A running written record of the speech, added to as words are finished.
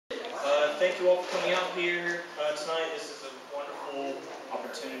thank you all for coming out here tonight. This is a wonderful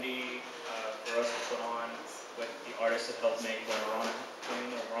opportunity for us to put on with the artists that helped make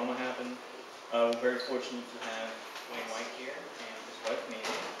Wayne-O-Rama happen. We're very fortunate to have Wayne White here and his wife, Mimi.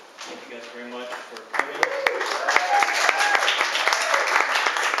 Thank you guys very much for coming.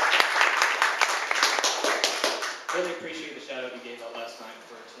 Really appreciate the shout out you gave out last night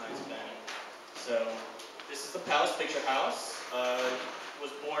for tonight's event. So, this is the Palace Picture House. Was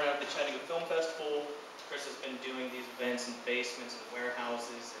born out of the Chattanooga Film Festival. Chris has been doing these events in basements and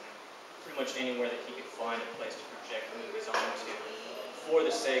warehouses and pretty much anywhere that he could find a place to project movies onto for the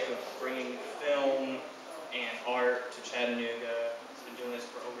sake of bringing film and art to Chattanooga. He's been doing this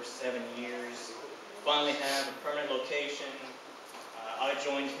for over 7 years. Finally have a permanent location. I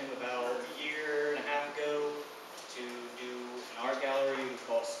joined him about a year and a half ago to do an art gallery we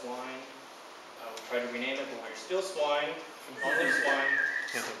call Swine. We tried to rename it, but we're still Swine. All live Swine.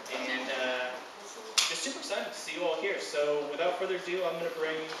 And just super excited to see you all here. So without further ado, I'm going to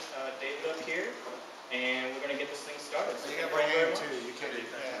bring David up here, and we're going to get this thing started. So you got to bring him too. You can't do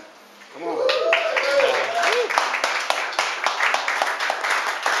that. Come on.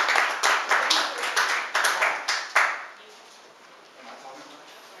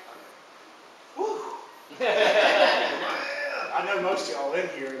 I know most of y'all in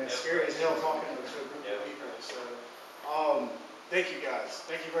here, and it's scary as hell talking to a group of people. So, thank you guys.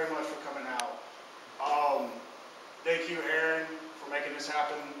 Thank you very much for coming out. Thank you, Aaron, for making this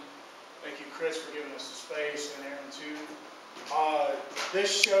happen. Thank you, Chris, for giving us the space, and Aaron too. This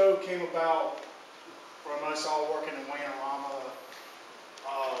show came about from us all working in Wayne-O-Rama,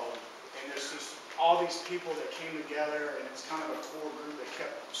 and there's just all these people that came together, and it's kind of a core group that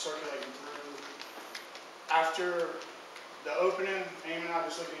kept circulating through. After the opening, Amy and I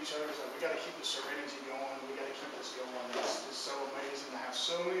just looked at each other and said, we got to keep the serenity going. We got to keep this going. It's just so amazing to have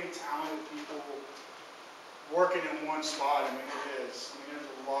so many talented people working in one spot. I mean, it is. I mean, there's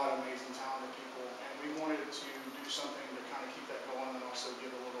a lot of amazing talented people, and we wanted to do something to kind of keep that going and also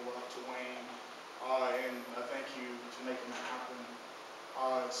give a little love to Wayne. And a thank you to making that happen.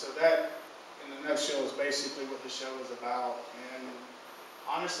 So that, in a nutshell, is basically what the show is about. And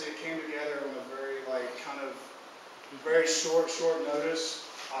honestly, it came together in a very, very short notice.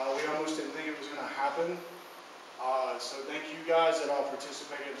 We almost didn't think it was going to happen. So thank you guys that all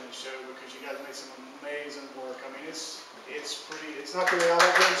participated in the show, because you guys made some amazing work. I mean, it's not going to be all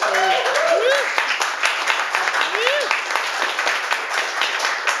that good show.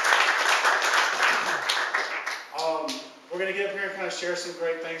 We're going to get up here and kind of share some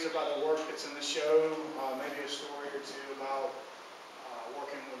great things about the work that's in the show, maybe a story or two about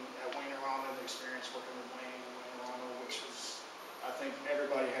working at Wayne-O-Rama and the experience working with Wayne-O-Rama, which was, I think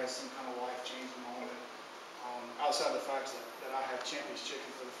everybody has some kind of life-changing moment. Outside the fact that I had Champion's chicken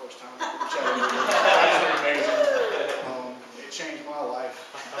for the first time. That's amazing. It changed my life.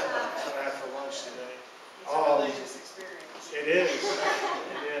 That's what I had for lunch today. It's a religious experience. It is.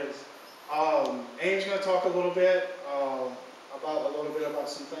 It is. Amy's going to talk a little bit about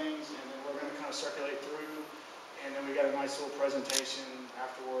some things, and then we're going to kind of circulate through, and then we got a nice little presentation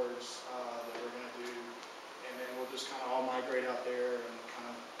afterwards that we're going to do, and then we'll just kind of all migrate out there and kind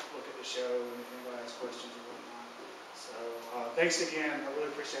of look at the show, and if anybody has questions or whatnot. So thanks again. I really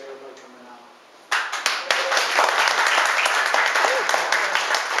appreciate everybody coming out.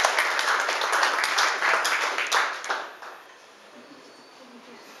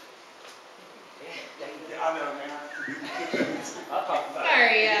 Yeah, I know, man.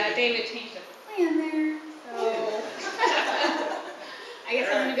 Sorry, David changed the plan there, so I guess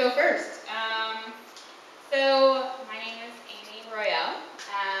I'm going to go first. So my name is Amy Royale.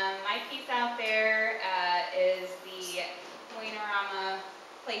 My piece out there is the Wayne-O-Rama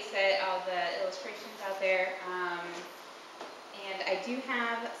playset, all the illustrations out there. And I do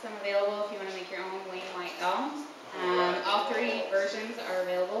have some available if you want to make your own Wayne White dolls. All 3 versions are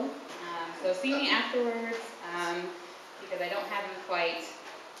available. So see me afterwards, because I don't have them quite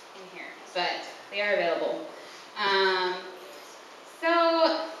in here, but they are available.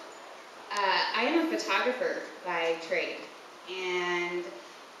 I am a photographer by trade, and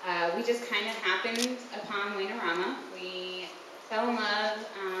we just kind of happened upon Wayne-O-Rama. We fell in love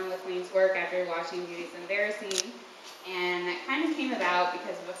with Wayne's work after watching Beauty's Embarrassing, and that kind of came about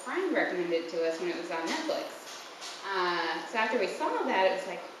because of a friend recommended it to us when it was on Netflix. So after we saw that, it was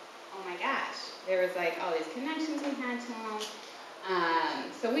like, oh my gosh, there was like all these connections we had to him.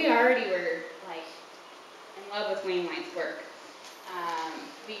 So we already were like in love with Wayne White's work.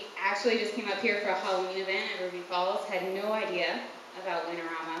 We actually just came up here for a Halloween event at Ruby Falls, had no idea about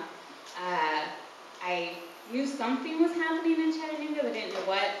Wayne-O-Rama. I knew something was happening in Chattanooga, but didn't know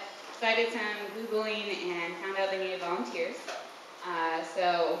what. So I did some Googling and found out they needed volunteers.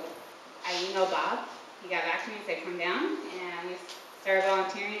 So I emailed Bob. He got back to me and said, come down. And we started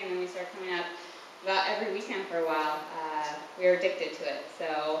volunteering, and then we started coming up about every weekend for a while. We were addicted to it.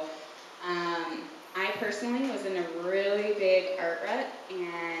 So I personally was in a really big art rut,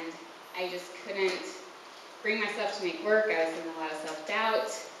 and I just couldn't bring myself to make work. I was in a lot of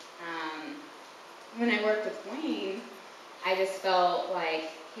self-doubt. When I worked with Wayne, I just felt like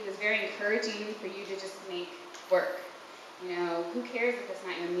he was very encouraging for you to just make work. You know, who cares if it's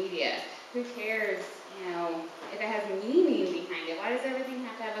not your media? Who cares, you know, if it has meaning behind it? Why does everything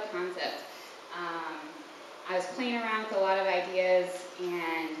have to have a concept? I was playing around with a lot of ideas,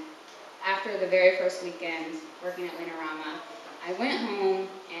 and after the very first weekend working at Wayne-O-Rama, I went home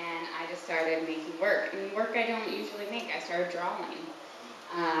and I just started making work. And work I don't usually make. I started drawing.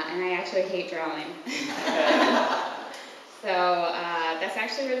 And I actually hate drawing. So that's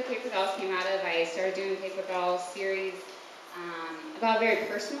actually where the paper dolls came out of. I started doing paper doll series about very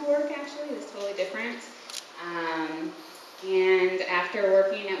personal work, actually. It was totally different. And after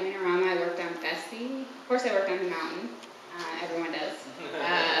working at Wayne-O-Rama, I worked on Bessie. Of course, I worked on the mountain. Everyone does.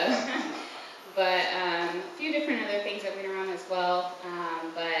 But a few different other things at Wayne-O-Rama as well.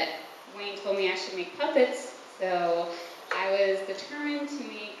 But Wayne told me I should make puppets, so I was determined to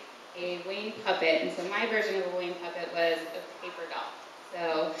make a Wayne puppet. And so my version of a Wayne puppet was a paper doll.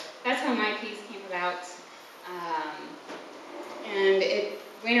 So that's how my piece came about. And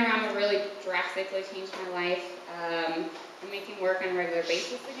Wayne-O-Rama really drastically changed my life. I'm making work on a regular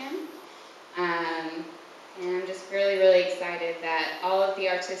basis again. And I'm just really, really excited that all of the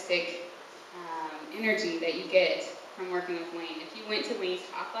artistic energy that you get from working with Wayne. If you went to Wayne's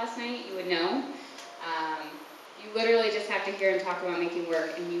talk last night, you would know. You literally just have to hear him talk about making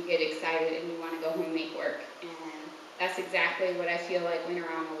work, and you get excited and you want to go home and make work. And that's exactly what I feel like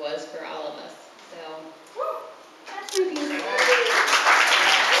Wayne-O-Rama was for all of us. So, that's my piece.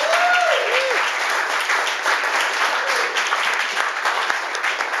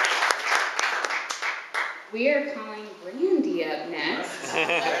 We are calling Brandy up next.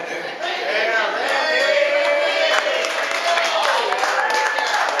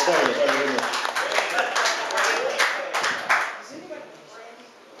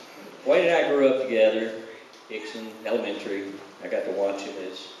 Wayne and I grew up together, Dixon Elementary. I got to watch him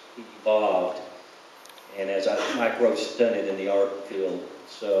as he evolved, and as my growth stunted in the art field.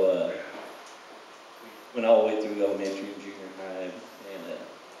 So went all the way through elementary and junior high, and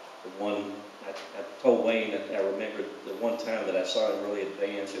the one I told Wayne that I remember the one time that I saw him really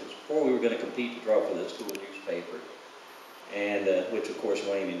advance. It was before we were going to compete to draw for the school newspaper, and which of course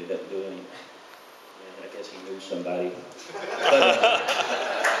Wayne ended up doing. And I guess he knew somebody. But,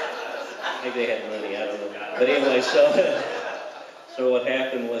 maybe they had money, I don't know. But anyway, so what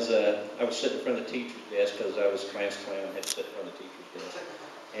happened was I was sitting in front of the teacher's desk because I was class clown. I had to sit in front of the teacher's desk.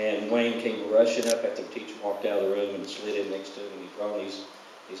 And Wayne came rushing up after the teacher walked out of the room and slid in next to him, and he'd drawn these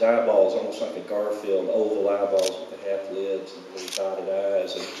eyeballs, almost like a Garfield, oval eyeballs with the half lids and the little dotted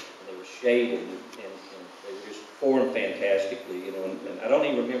eyes, and they were shaded, and they were just formed fantastically, you know, and I don't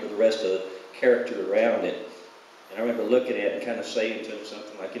even remember the rest of the character around it. And I remember looking at it and kind of saying to him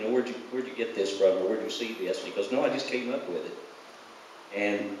something like, you know, where'd you get this from, or where'd you see this? And he goes, no, I just came up with it.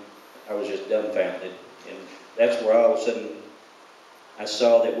 And I was just dumbfounded. And that's where all of a sudden I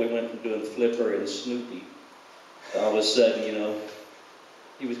saw that we went from doing Flipper and Snoopy. All of a sudden, you know,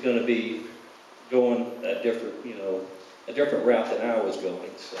 he was going to be going a different route than I was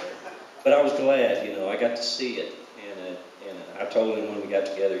going. So, but I was glad, you know, I got to see it. And I told him when we got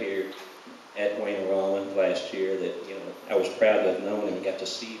together here at Wayne-O-Rama last year that, you know, I was proud to have known him and got to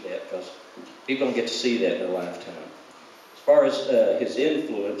see that, because people don't get to see that in their lifetime. As far as his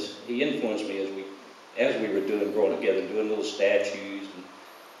influence, he influenced me as we were growing up together, doing little statues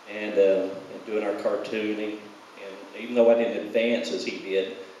and doing our cartooning. And even though I didn't advance as he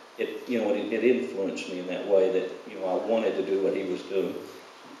did, it influenced me in that way that, you know, I wanted to do what he was doing.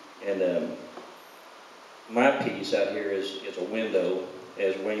 And my piece out here is a window,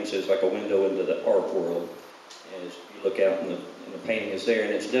 as Wayne says, like a window into the art world. As you look out and the painting is there,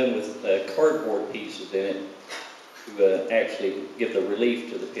 and it's done with cardboard pieces in it to actually give the relief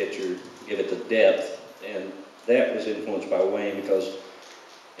to the picture, give it the depth. And that was influenced by Wayne, because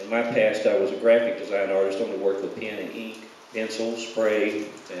in my past I was a graphic design artist, only worked with pen and ink, pencil, spray,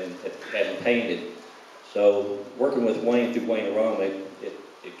 and hadn't painted. So working with Wayne through Wayne-O-Rama,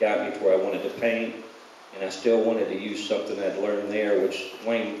 it got me to where I wanted to paint. And I still wanted to use something I'd learned there, which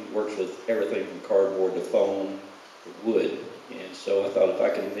Wayne works with everything from cardboard to foam to wood. And so I thought if I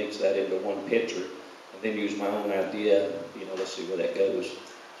could mix that into one picture and then use my own idea, you know, let's see where that goes.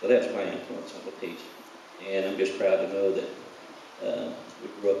 So that's my influence on the piece. And I'm just proud to know that we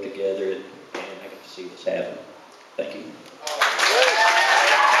grew up together and I got to see this happen. Thank you.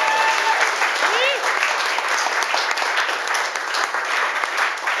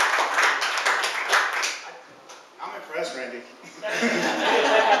 I'm impressed, Randy.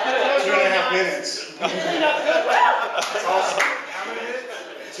 2.5 minutes. That's awesome. How many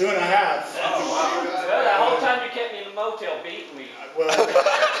minutes? 2.5. Well, that whole time you kept me in the motel beating me. Well, You know,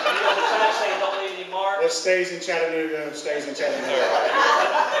 the sign saying don't leave any marks. what stays in Chattanooga stays in Chattanooga.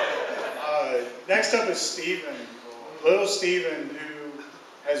 Next up is Steven. Little Steven, who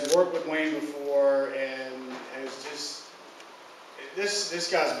has worked with Wayne before and has just,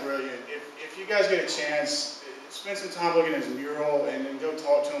 this guy's brilliant. If you guys get a chance, spend some time looking at his mural and then go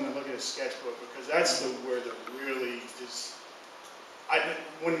talk to him and look at his sketchbook, because that's where the really just,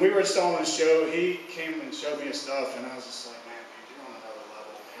 when we were installing the show, he came and showed me his stuff and I was just like, man, dude, you're on another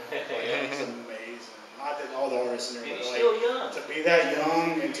level, man. Like, it's amazing. Not that all the artists in there, And but he's like, still young. to be that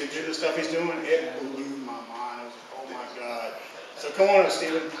young and to do the stuff he's doing, it blew my mind. I was like, oh my God. So come on up,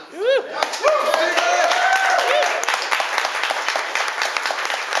 Steven. What's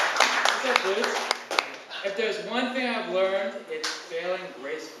up, dudes? If there's one thing I've learned, it's failing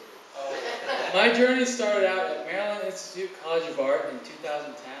gracefully. My journey started out at Maryland Institute College of Art in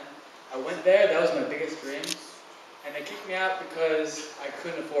 2010. I went there, that was my biggest dream, and they kicked me out because I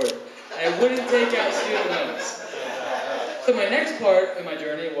couldn't afford it. And I wouldn't take out student loans. So my next part in my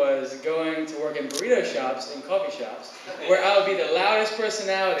journey was going to work in burrito shops and coffee shops, where I would be the loudest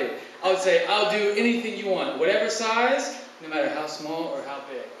personality. I would say, I'll do anything you want, whatever size, no matter how small or how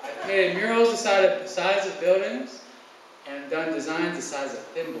big. I've painted murals the size of buildings and done designs the size of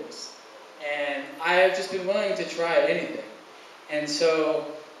thimbles. And I have just been willing to try anything. And so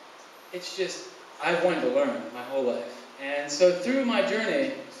it's just, I've wanted to learn my whole life. And so through my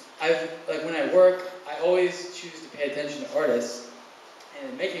journey, when I work, I always choose to pay attention to artists.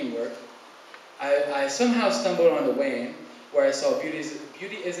 And in making work, I somehow stumbled onto Wayne, where I saw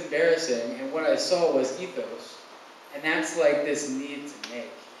beauty is embarrassing, and what I saw was ethos. And that's like this need to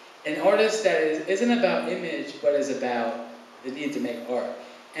make. An artist that isn't about image, but is about the need to make art.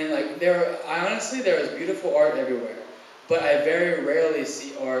 And like honestly, there is beautiful art everywhere, but I very rarely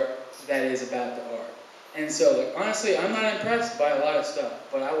see art that is about the art. And so, like, honestly, I'm not impressed by a lot of stuff,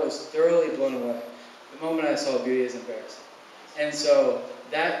 but I was thoroughly blown away the moment I saw beauty is embarrassing. And so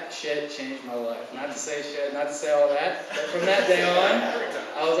that shit changed my life. Not to say shit, not to say all that, but from that day on,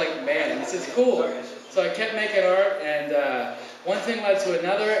 I was like, man, this is cool. So I kept making art, and one thing led to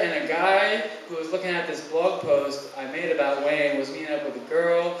another, and a guy who was looking at this blog post I made about Wayne was meeting up with a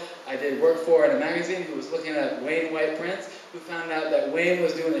girl I did work for in a magazine who was looking at Wayne white prints, who found out that Wayne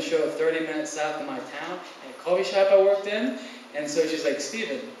was doing a show 30 minutes south of my town in a coffee shop I worked in. And so she's like,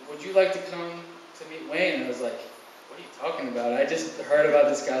 Steven, would you like to come to meet Wayne? And I was like, what are you talking about? I just heard about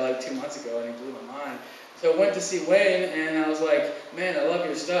this guy like 2 months ago and he blew my mind. So I went to see Wayne and I was like, man, I love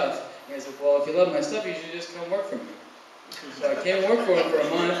your stuff. And he's like, well, if you love my stuff, you should just come work for me. So I came and worked for him for a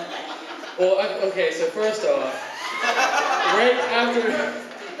month. Well, okay, so first off, right after,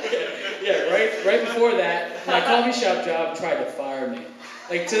 right before that, my coffee shop job tried to fire me.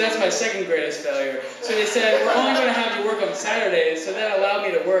 Like, so that's my second greatest failure. So they said, we're only going to have you work on Saturdays, so that allowed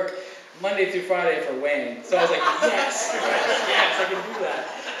me to work Monday through Friday for Wayne. So I was like, yes, I can do that.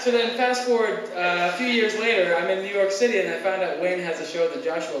 So then fast forward a few years later, I'm in New York City and I found out Wayne has a show at the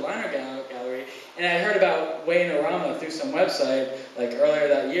Joshua Liner Gallery, and I heard about Wayne-O-Rama through some website like earlier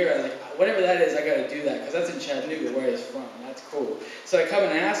that year. I was like, whatever that is, I got to do that because that's in Chattanooga where he's from. That's cool. So I come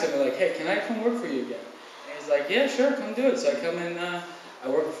and I ask him, like, hey, can I come work for you again? And he's like, yeah, sure, come do it. So I come in, I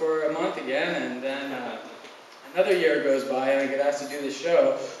work for a month again, and then another year goes by and I get asked to do this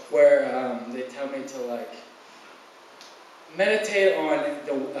show where they tell me to like meditate on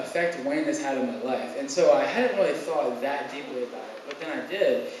the effect Wayne has had on my life. And so I hadn't really thought that deeply about it, but then I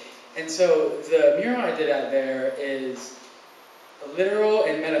did. And so the mural I did out there is literal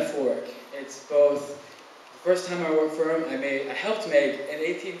and metaphoric. It's both, the first time I worked for him, I helped make an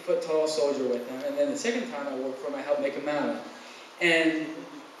 18-foot tall soldier with him, and then the second time I worked for him, I helped make a mountain. And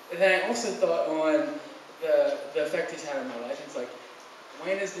then I also thought on the effect he's had on my life. It's like,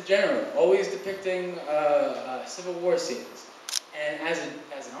 Wayne is the general, always depicting Civil War scenes. And as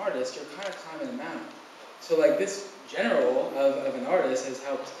an artist, you're kind of climbing a mountain. So like this general of an artist has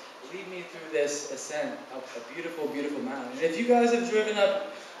helped lead me through this ascent up a beautiful, beautiful mountain. And if you guys have driven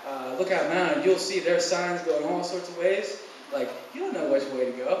up Lookout Mountain, you'll see their signs going all sorts of ways. Like, you don't know which way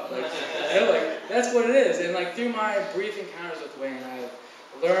to go. Like, like, that's what it is. And like through my brief encounters with Wayne, I've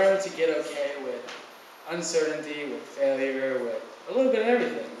learned to get okay with uncertainty, with failure, with a little bit of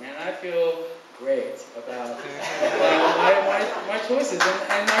everything, and I feel great about my choices.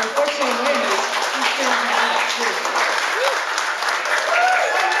 And my reflection on Wayne is he's changed my life, seriously.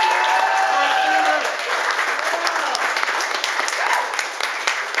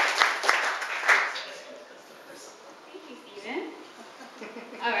 Thank you, Stephen.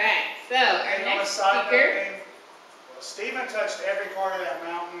 All right, so our And on a next side note, speaker. Wayne, well, Stephen touched every part of that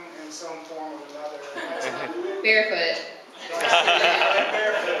mountain in some form or another. That's not Barefoot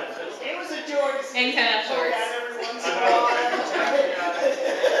It was a joy to see. and cut off shorts. Every once in a while.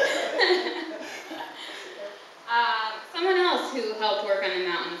 Someone else who helped work on the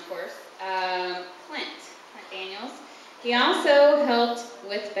mountain, of course, Clint Daniels. He also helped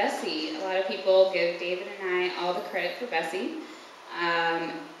with Bessie. A lot of people give David and I all the credit for Bessie.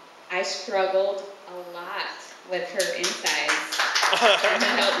 I struggled a lot with her insides, and he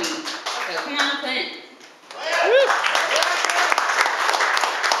helped me. So come on, Clint.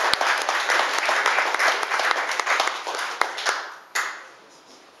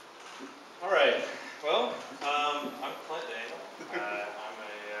 All right. Well, I'm Clint Daniel. I'm a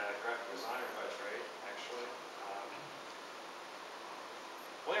graphic designer by trade, actually.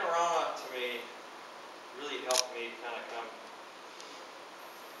 Wayne-O-Rama, to me, really helped me kind of come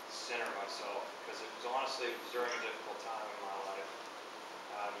center myself, because it was during a difficult time in my life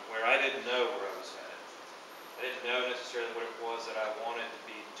where I didn't know where I was headed. I didn't know necessarily what it was that I wanted to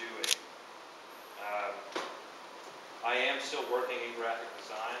be doing. I am still working in graphic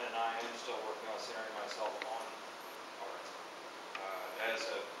design, and I am still working on centering myself on art as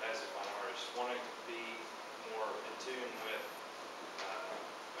a fine artist, wanting to be more in tune with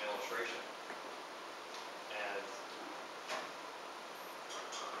my illustration. And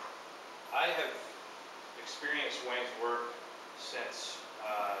I have experienced Wayne's work since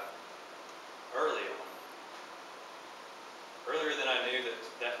early on. Earlier than I knew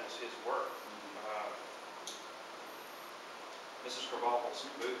that was his work. Mrs. Coverall's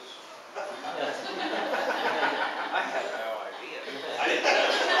caboose. I had no idea. I didn't know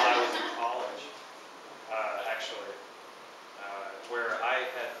until I was in college, actually, where I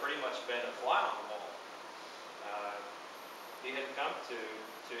had pretty much been a fly on the wall. He had come to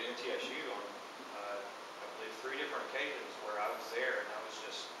MTSU on, I believe, 3 different occasions where I was there, and I was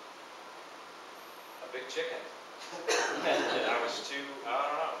just a big chicken. And I was too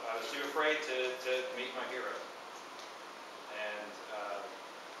afraid to meet my hero. And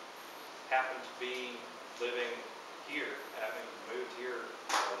happened to be living here, having moved here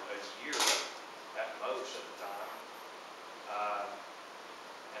for a year at most at the time,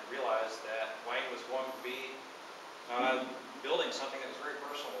 and realized that Wayne was going to be building something that was very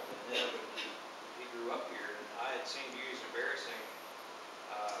personal to him. He grew up here, and I had seen Beauties Embarrassing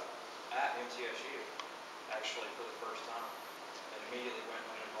at MTSU, actually, for the first time, and immediately went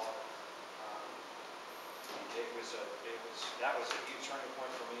involved. That was a huge turning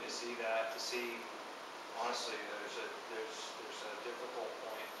point for me to see that. To see, honestly, there's a difficult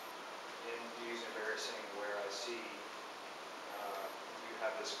point in Beauties Embarrassing where I see you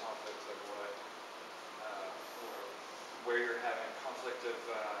have this conflict of where you're having conflict of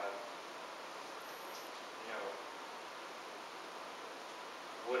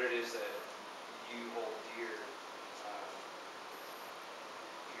what it is that you hold dear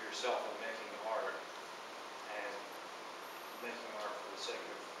yourself in making art, and making art for the sake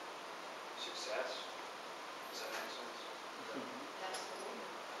of success. Does that make sense?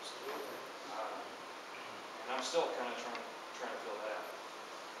 Absolutely. And I'm still kind of trying to fill that out.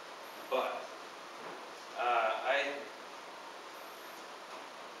 But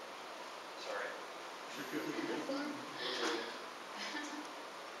sorry.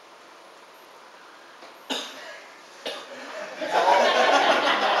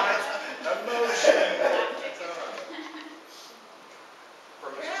 For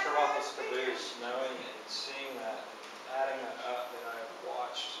Mrs. Coverall's caboose, knowing and seeing that, and adding that up, that I've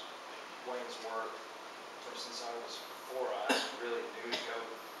watched Wayne's work since I was 4, I really knew to go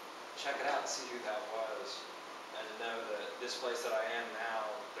check it out and see who that was, and to know that this place that I am now,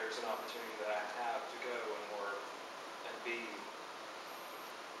 there's an opportunity that I have to go and work and be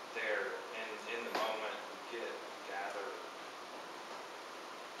there in the moment and gather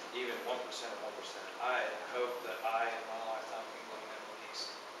even 1% of 1%. I hope that I, in my lifetime, can glean at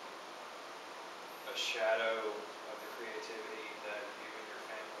least a shadow of the creativity that you and your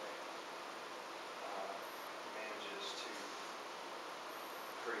family manages to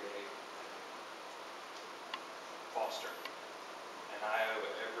create and foster. And I owe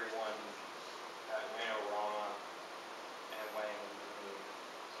everyone at Wayne-O-Rama and Wayne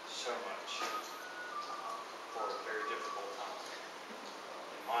so much for a very difficult time.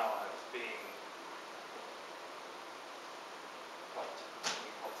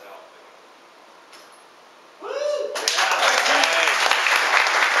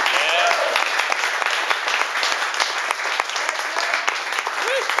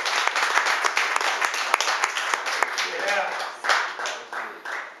 Yeah.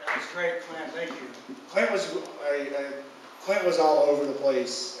 That was great, Clint. Thank you. Clint was all over the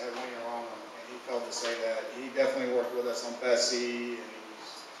place at Wayne-O-Rama, and he felt to say that. He definitely worked with us on Bessie, and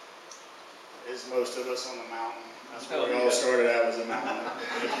he's, as most of us, on the mountain. That's where we all started out, was a mountain.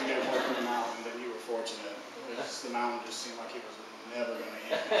 If you didn't work on the mountain, then you were fortunate. Because the mountain just seemed like it was never going to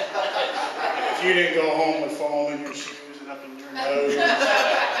end. If you didn't go home with foam in your shoes and up in your nose.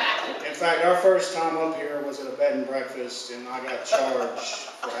 In fact, our first time up here was at a bed and breakfast, and I got charged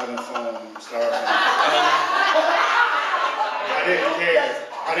for having foam styrofoam. I didn't care.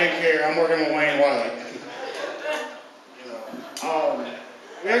 I didn't care. I'm working with Wayne White.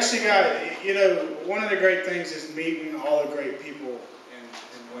 We actually got, one of the great things is meeting all the great people in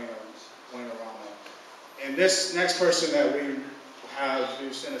Wayne-O-Rama. And this next person that we have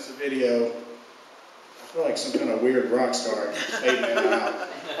who sent us a video, I feel like some kind of weird rock star fading in and out.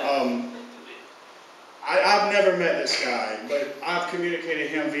 I've never met this guy, but I've communicated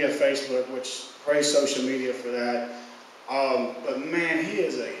him via Facebook, which praise social media for that. But man, he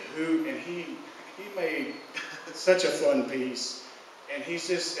is a hoot, and he made such a fun piece. And he's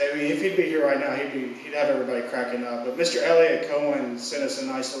just, if he'd be here right now, he'd have everybody cracking up. But Mr. Elliot Cohen sent us a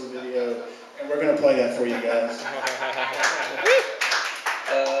nice little video, and we're going to play that for you guys.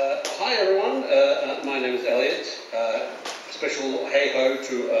 Hi everyone, my name is Elliot. Special hey-ho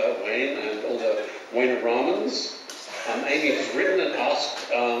to Wayne and all the Wayne-O-Ramans. Amy has written and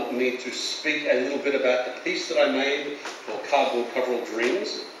asked me to speak a little bit about the piece that I made for Cardboard Coverall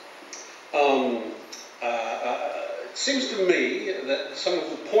Dreams. It seems to me that some of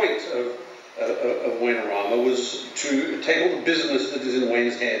the point of Wayne-O-Rama was to take all the business that is in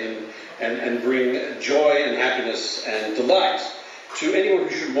Wayne's head and bring joy and happiness and delight to anyone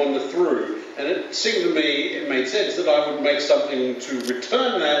who should wander through. And it seemed to me, it made sense that I would make something to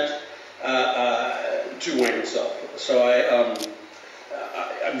return that to Wayne himself. So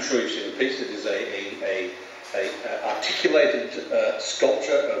I'm sure you've seen the piece. It is a articulated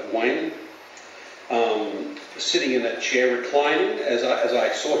sculpture of Wayne. Sitting in that chair, reclining, as I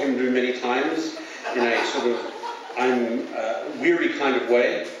saw him do many times, in a sort of weary kind of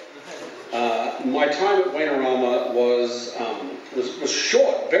way. My time at Wayne-O-Rama was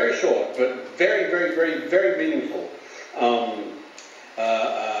short, very short, but very, very, very, very meaningful.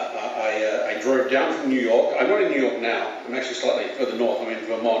 I drove down from New York. I'm not in New York now. I'm actually slightly further north. I'm in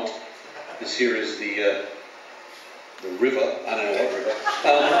Vermont. This here is the river. I don't know what river.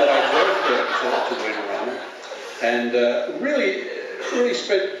 But I drove to Wayne-O-Rama. And really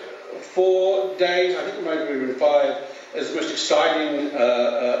spent 4 days, I think it might have been 5, as the most exciting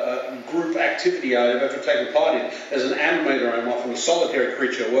group activity I've ever taken part in. As an animator, I'm often a solitary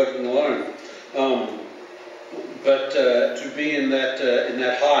creature working alone. But to be in that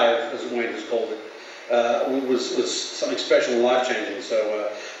hive, as Wayne has called it, was something special and life-changing. So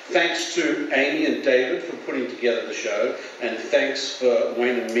thanks to Amy and David for putting together the show, and thanks for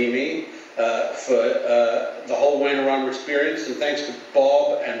Wayne and Mimi for the whole Wayne-O-Rama experience, and thanks to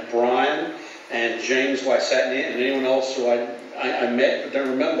Bob and Brian and James, who I sat near, and anyone else who I met but don't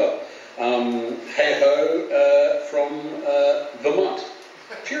remember. Hey ho from Vermont.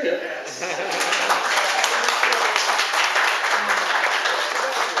 Cheerio.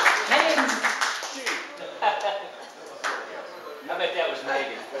 I bet that was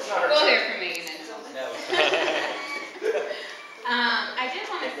Megan. We'll hear from Megan then. I did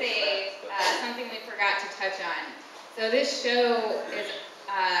want to say something we forgot to touch on. So this show is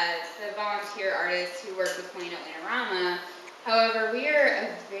the volunteer artists who work with Wayne at Wayne-O-Rama. However, we are a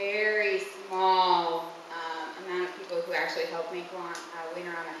very small amount of people who actually help make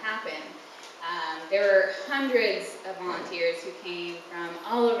Wayne-O-Rama happen. There were hundreds of volunteers who came from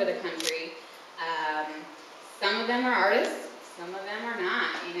all over the country. Some of them are artists, some of them are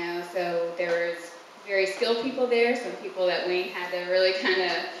not, so there was very skilled people there, some people that Wayne had to really kind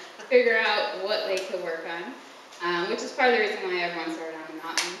of figure out what they could work on, which is part of the reason why everyone started on the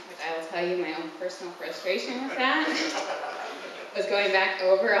mountain, which I will tell you my own personal frustration with that, was going back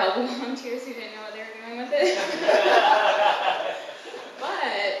over all the volunteers who didn't know what they were doing with it.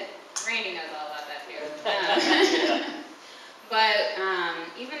 But Randy knows all about that too. But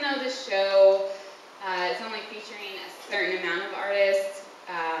even though this show is only featuring a certain amount of artists,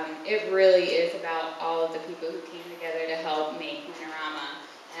 it really is about all of the people who came together to help make Wayne-O-Rama,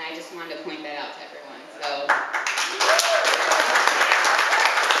 and I just wanted to point that out to everyone. So.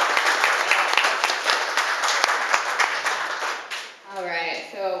 All right,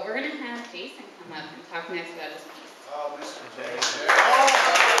 so we're going to have Jason come up and talk next about this piece. Oh, Mr. Jason.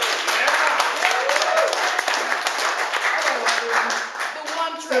 The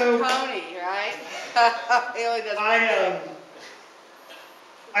one So- from Tony, right? He only does one thing.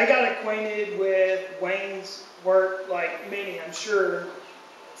 I got acquainted with Wayne's work like many, I'm sure,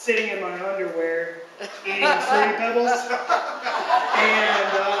 sitting in my underwear, eating Fruity Pebbles. And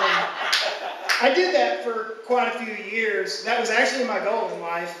I did that for quite a few years. That was actually my goal in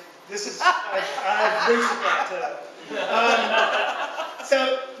life. I've reached a plateau.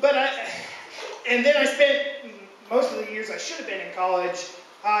 And then I spent most of the years I should have been in college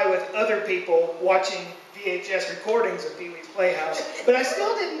high with other people watching VHS recordings of Pee-wee's Playhouse. But I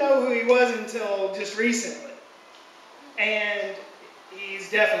still didn't know who he was until just recently. And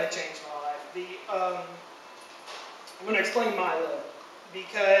he's definitely changed my life. I'm going to explain Milo,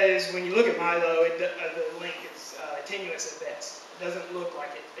 because when you look at Milo, the link is tenuous at best. It doesn't look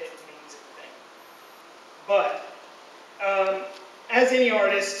like it means anything. But as any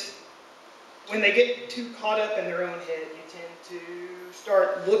artist, when they get too caught up in their own head, you tend to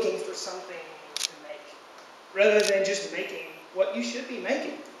start looking for something to make, rather than just making what you should be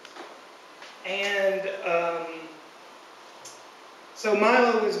making. And so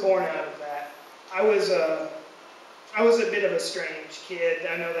Milo was born out of that. I was a bit of a strange kid.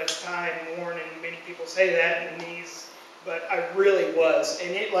 I know that's time-worn, and many people say that in these, but I really was,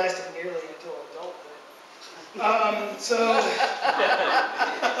 and it lasted nearly until adulthood.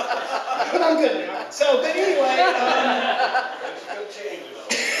 But I'm good now. But anyway,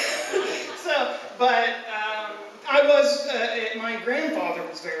 I was, my grandfather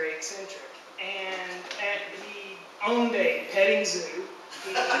was very eccentric, and he owned a petting zoo.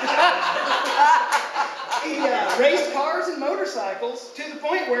 He raced cars and motorcycles to the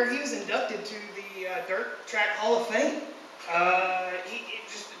point where he was inducted to the Dirt Track Hall of Fame.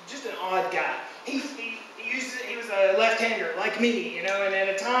 Just an odd guy. He was a left-hander like me, and at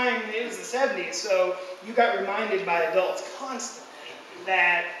a time it was the 70s, so you got reminded by adults constantly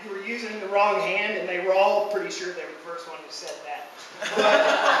that you were using the wrong hand, and they were all pretty sure they were the first one who said that.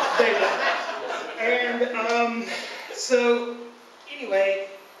 But they weren't. And so anyway,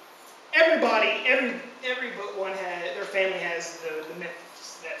 every book their family has the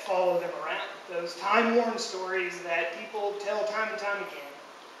myths that follow them around. Those time-worn stories that people tell time and time again.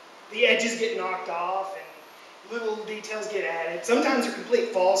 The edges get knocked off and little details get added. Sometimes their complete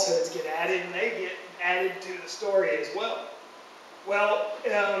falsehoods get added, and they get added to the story as well. Well,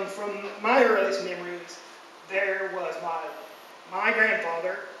 from my earliest memories, there was my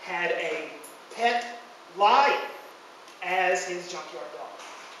grandfather had a pet lion as his junkyard dog.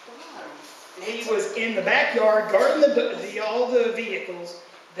 He was in the backyard guarding all the vehicles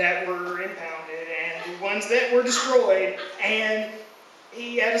that were impounded and the ones that were destroyed, and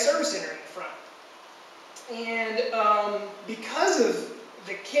he had a service center in the front. And because of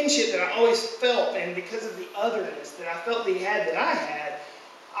the kinship that I always felt, and because of the otherness that I felt that he had that I had,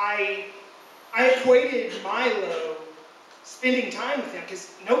 I equated Milo spending time with him, because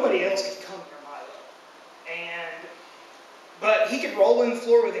nobody else could come near Milo. But he could roll on the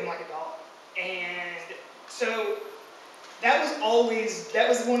floor with him like a dog. And so that was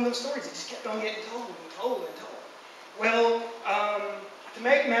one of those stories that just kept on getting told and told and told. Well, to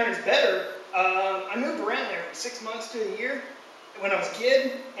make matters better, I moved around there from 6 months to a year when I was a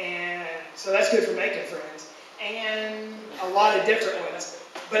kid, and so that's good for making friends, and a lot of different ones.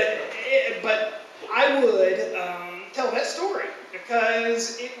 But I would tell that story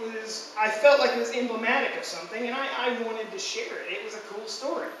because I felt like it was emblematic of something, and I wanted to share it. It was a cool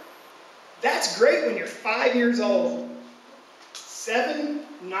story. That's great when you're 5 years old. 7,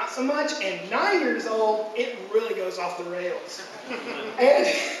 not so much, and 9 years old, it really goes off the rails. And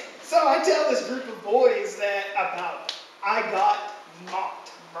so I tell this group of boys about I got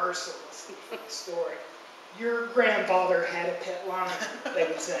mocked mercilessly for the story. Your grandfather had a pet lion, they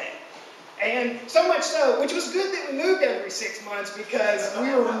would say. And so much so, which was good that we moved every 6 months because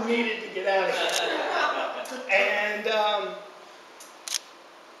we were needed to get out of here. And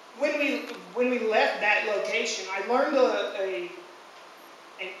when we left that location, I learned an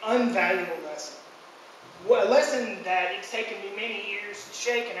invaluable lesson. A lesson that it's taken me many years to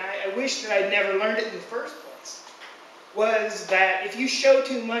shake, and I wish that I'd never learned it in the first place, was that if you show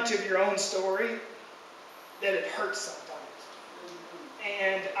too much of your own story, that it hurts sometimes.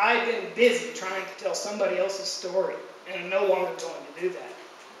 And I've been busy trying to tell somebody else's story, and I'm no longer going to do that.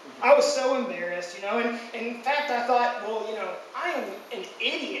 I was so embarrassed, and in fact I thought, well, I am an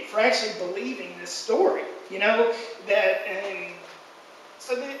idiot for actually believing this story,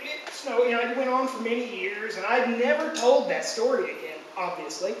 So it went on for many years, and I'd never told that story again,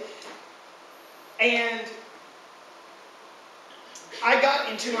 obviously. And I got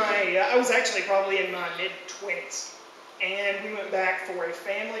into I was actually probably in my mid-20s, and we went back for a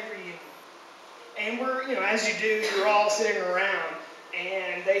family reunion. And we're, you know, as you do, you're all sitting around,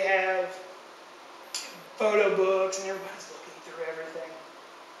 and they have photo books, and everybody's looking through everything.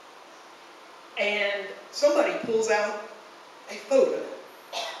 And somebody pulls out a photo.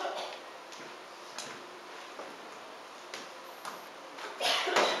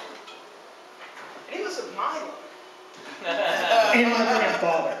 And it was of my mother and my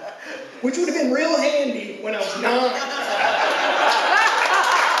grandfather, which would have been real handy when I was 9.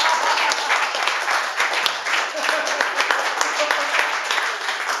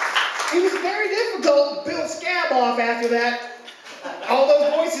 It was very difficult to peel scab off after that. All those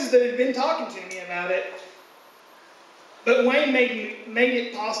voices that had been talking to me about it. But Wayne made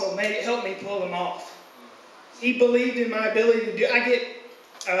it possible, helped me pull them off. He believed in my ability to do.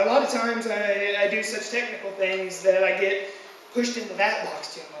 A lot of times I do such technical things that I get pushed into that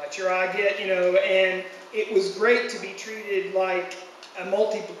box too much, or I get, you know, and it was great to be treated like a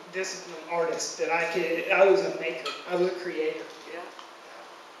multidisciplinary artist, that I was a maker, I was a creator.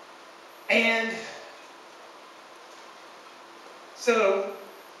 And so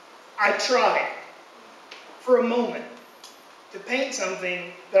I tried for a moment to paint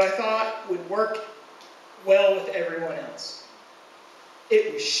something that I thought would work well with everyone else.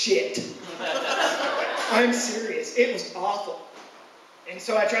 It was shit. I'm serious. It was awful. And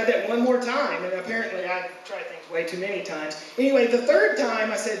so I tried that one more time, and apparently I tried things way too many times. Anyway, the third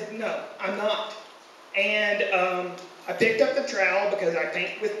time I said, no, I'm not. And I picked up the trowel because I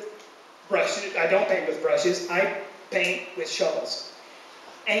paint with brushes. I don't paint with brushes. I paint with shovels.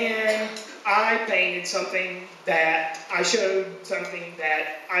 And I painted something that I showed something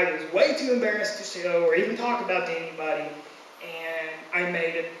that I was way too embarrassed to show or even talk about to anybody. And I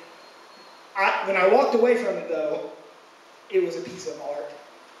made it. When I walked away from it, though, it was a piece of art.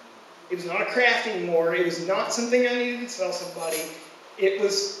 It was not a craft anymore. It was not something I needed to sell somebody. It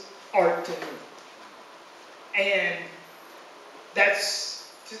was art to me. And that's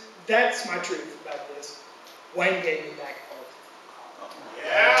my truth about this. Wayne gave me back art.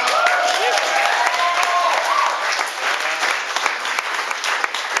 Yeah.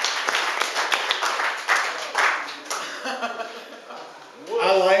 I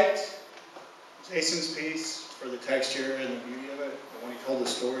liked Jason's piece for the texture and the beauty of it, but when he told the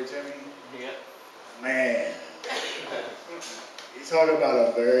story to me, man, he's talking about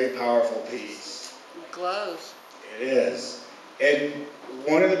a very powerful piece. It glows. It is. And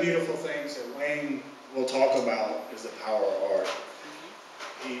one of the beautiful things that Wayne will talk about is the power of art.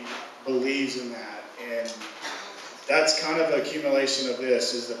 He believes in that, and that's kind of an accumulation of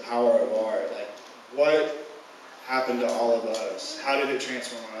this, is the power of art. Like, what happened to all of us? How did it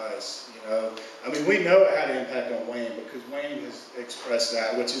transform us? You know, I mean, we know it had an impact on Wayne because Wayne has expressed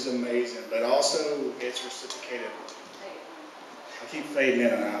that, which is amazing. But also, it's reciprocated. I keep fading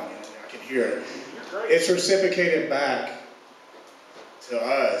in and out. I can hear it. It's reciprocated back to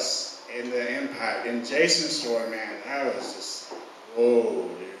us and the impact. And Jason's story, man, that was just whoa,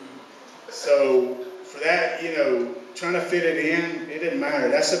 dude. So for that, you know, trying to fit it in, it didn't matter.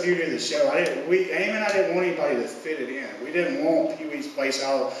 That's the beauty of the show. Amy and I didn't want anybody to fit it in. We didn't want Pee-wee's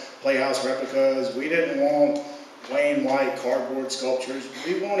Playhouse replicas. We didn't want Wayne White cardboard sculptures.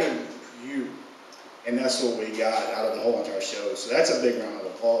 We wanted you. And that's what we got out of the whole entire show. So that's a big round of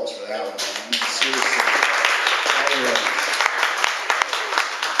applause for that one, man. Seriously.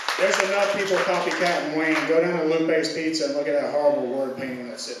 There's enough people copycatting Wayne. Go down to Lupe's Pizza and look at that horrible word painting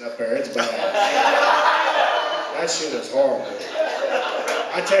that's sitting up there. It's bad. That shit is horrible.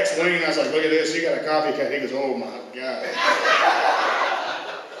 I text Wayne, I was like, look at this, you got a copycat. He goes, oh my God.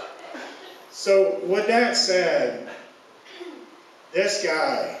 So with that said, this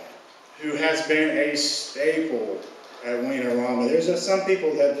guy who has been a staple at Wayne-O-Rama, there's just some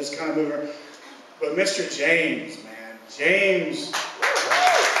people that just kind of move around, but Mr. James, man, James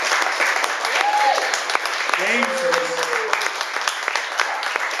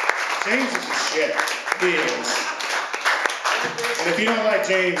is the shit. He is. And if you don't like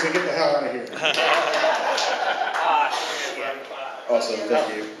James, then get the hell out of here. Awesome, thank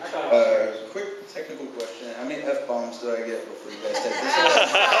you. Quick technical question. How many F-bombs do I get before you guys take this?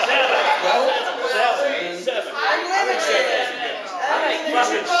 Seven. I'm limited.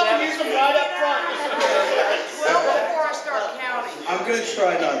 Use them right up front. Well, before I start counting. I'm going to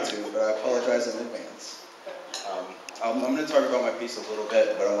try not to, but I apologize in advance. I'm going to talk about my piece a little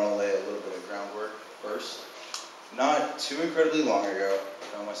bit, but I want to lay a little bit of groundwork first. Not too incredibly long ago, I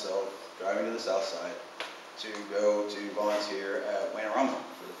found myself driving to the south side to go to volunteer at Wayne-O-Rama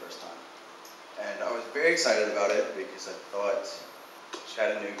for the first time. And I was very excited about it because I thought,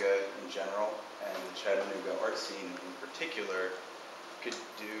 Chattanooga in general and the Chattanooga art scene in particular could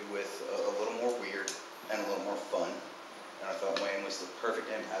do with a little more weird and a little more fun. And I thought Wayne was the perfect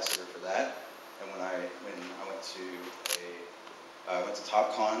ambassador for that. And when I went to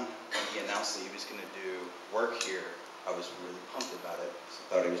TopCon and he announced that he was going to do work here, I was really pumped about it. So I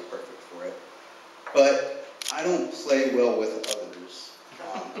thought he was perfect for it. But I don't play well with others.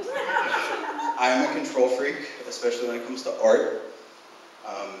 I'm a control freak, especially when it comes to art.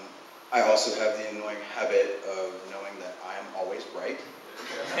 I also have the annoying habit of knowing that I am always right.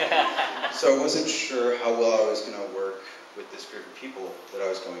 So I wasn't sure how well I was going to work with this group of people that I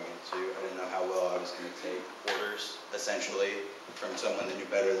was going into. I didn't know how well I was going to take orders, essentially, from someone that knew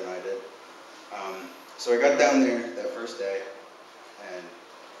better than I did. So I got down there that first day, and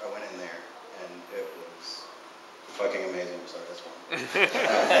I went in there, and it was fucking amazing. I'm sorry, that's one.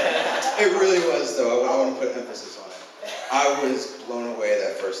 It really was, though. I want to put emphasis on it. I was blown away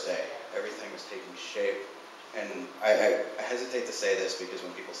that first day. Everything was taking shape. And I hesitate to say this because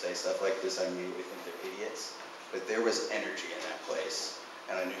when people say stuff like this, I immediately think they're idiots. But there was energy in that place.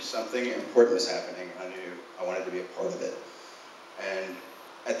 And I knew something important was happening. I knew I wanted to be a part of it. And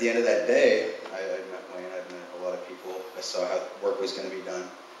at the end of that day, I met Wayne, I met a lot of people. I saw how work was going to be done.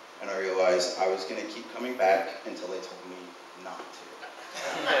 And I realized I was going to keep coming back until they told me not to.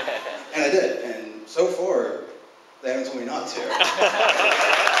 And I did. And so far, they haven't told me not to.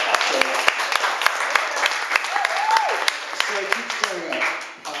 So I keep showing up.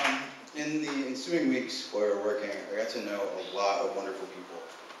 In the ensuing weeks while we were working, I got to know a lot of wonderful people.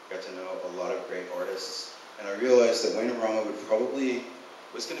 I got to know a lot of great artists. And I realized that Wayne-O-Rama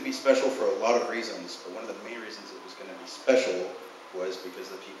was going to be special for a lot of reasons, but one of the main reasons it was going to be special was because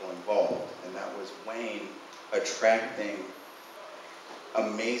of the people involved. And that was Wayne attracting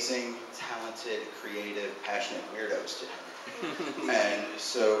amazing, talented, creative, passionate weirdos to him. And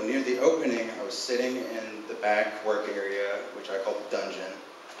so near the opening, I was sitting in the back work area, which I call the dungeon,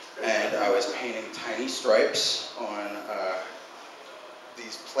 and I was painting tiny stripes on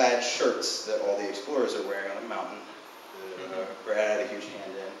these plaid shirts that all the explorers are wearing on a mountain that Brad had a huge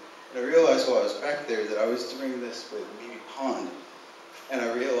hand in. And I realized while I was back there that I was doing this with Mimi Pond. And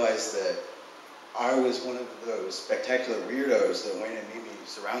I realized that I was one of those spectacular weirdos that Wayne and Mimi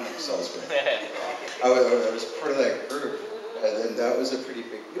surround themselves with. I was part of that group, and that was a pretty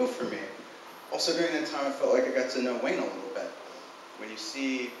big deal for me. Also during that time, I felt like I got to know Wayne a little bit. When you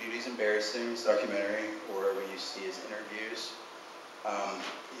see Beauty's Embarrassing, his documentary, or when you see his interviews,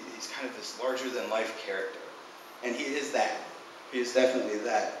 he's kind of this larger-than-life character. And he is that. He is definitely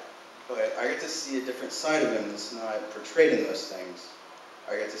that. But I get to see a different side of him that's not portrayed in those things.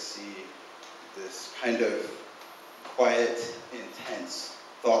 I get to see this kind of quiet, intense,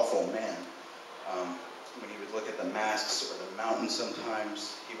 thoughtful man. When he would look at the masks or the mountain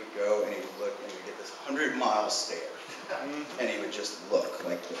sometimes, he would go and he would look and he would get this 100-mile stare. And he would just look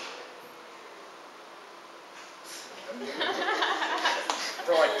like this.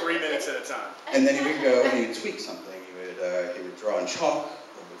 For like 3 minutes at a time. And then he would go and he would tweak something. He would draw in chalk,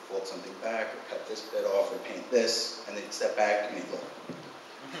 or would fold something back, or cut this bit off, or paint this, and then he'd step back and he'd look.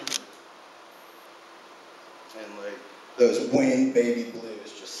 And like those Wayne baby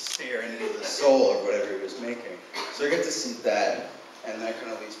blues just staring into the soul of whatever he was making. So I get to see that, and that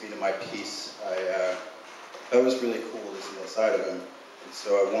kind of leads me to my piece. That was really cool to see that side of him. And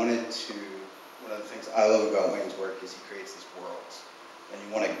so I wanted to, one of the things I love about Wayne's work is he creates these worlds. And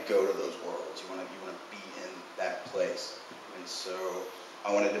you want to go to those worlds. You want to be in that place. And so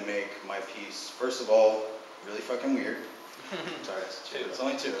I wanted to make my piece, first of all, really fucking weird. Sorry, it's two. It's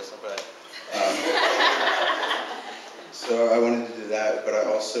only two. It's not bad. So I wanted to do that, but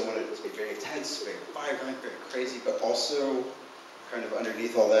I also wanted it to be very intense, very vibrant, very crazy, but also kind of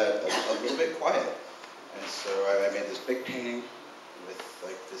underneath all that, a little bit quiet. And so I made this big painting with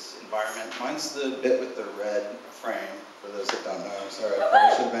like this environment. Mine's the bit with the red frame, for those that don't know. I'm sorry, I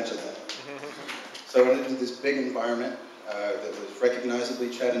probably should have mentioned that. So I wanted to do this big environment that was recognizably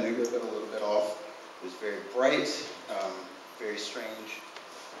Chattanooga, but a little bit off. It was very bright, very strange.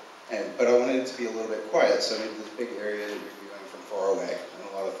 But I wanted it to be a little bit quiet, so I made this big area that you're viewing from far away. And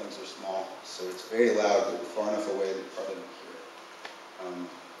a lot of things are small, so it's very loud, but far enough away that you probably don't hear it.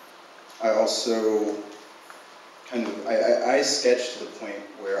 I also I sketched to the point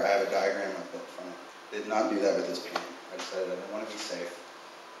where I have a diagram up from it. Did not do that with this painting. I decided I didn't want to be safe,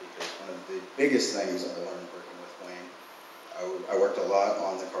 because one of the biggest things I learned working with Wayne, I worked a lot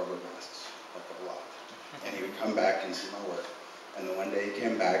on the cardboard masks, like a lot. And he would come back and see my work. And then one day he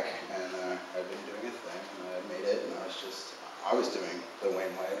came back, and I'd been doing a thing, and I made it, and I was doing the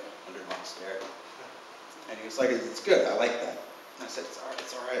Wayne White 100-mile stare. And he was like, it's good, I like that. And I said,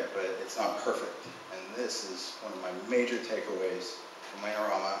 it's all right, but it's not perfect. And this is one of my major takeaways from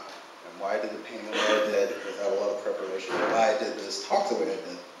Wayne-O-Rama, and why I did the painting the way I did without a lot of preparation, and why I did this talk the way I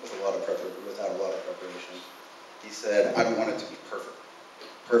did without a lot of preparation. He said, I don't want it to be perfect.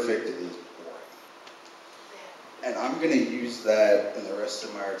 Perfect is boring. And I'm going to use that in the rest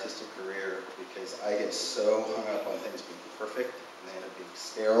of my artistic career because I get so hung up on things being perfect and they end up being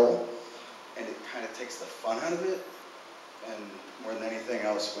sterile, and it kind of takes the fun out of it. And more than anything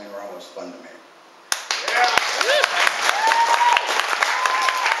else, Wayne-O-Rama was fun to me.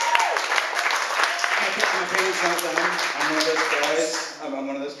 My painting's not done. I'm one of those guys. I'm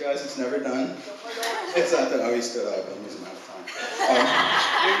one of those guys that's never done. It's not done. Oh, he stood up. I'm losing my time.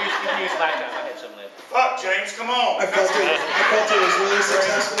 You can use my time. I had some left. Fuck, James, come on. I felt it was really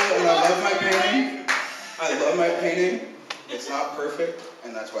successful, and I love my painting. I love my painting. It's not perfect,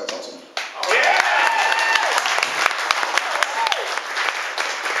 and that's why it's awesome. Oh, yeah.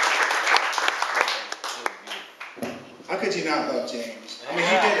 How could you not love James? I mean,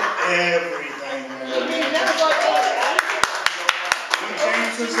 he did everything there, man. When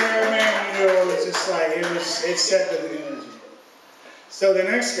James was there, man, you know, it was just like, it set the energy. So the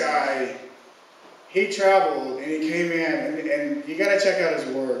next guy, he traveled and he came in, and you gotta check out his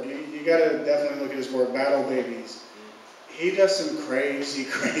work. You gotta definitely look at his work, Battle Babies. He does some crazy,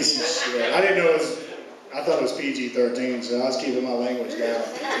 crazy shit. I didn't know it was, I thought it was PG-13, so I was keeping my language down.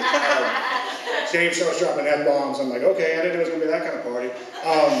 James starts dropping F-bombs. I'm like, okay, I didn't know it was going to be that kind of party.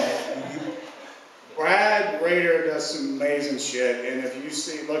 Brad Rader does some amazing shit, and if you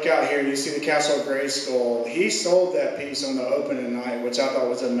see, look out here, you see the Castle of Grayskull. He sold that piece on the opening night, which I thought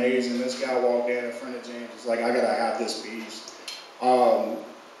was amazing. This guy walked in front of James, was like, I got to have this piece. Come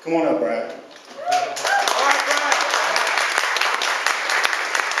on up, Brad.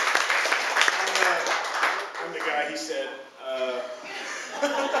 I'm the guy, he said, I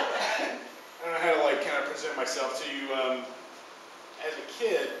don't know how to like kind of present myself to you. As a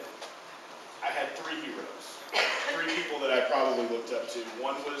kid, I had 3 heroes. 3 people that I probably looked up to.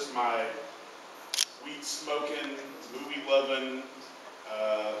 One was my weed-smoking, movie-loving,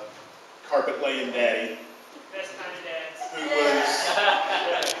 carpet-laying daddy. Best kind of dads.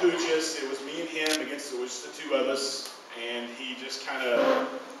 It was me and him against, it was just the 2 of us, and he just kind of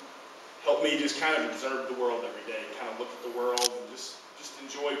helped me just kind of observe the world every day, kind of look at the world and just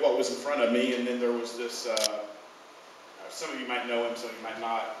enjoy what was in front of me. And then there was this, some of you might know him, some of you might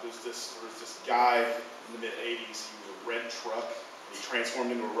not. There was this guy in the mid-'80s. He was a red truck, and he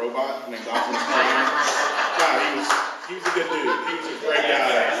transformed into a robot named Optimus Prime. God, he was a good dude. He was a great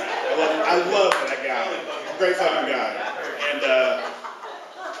guy. I love that guy. Great fucking guy. And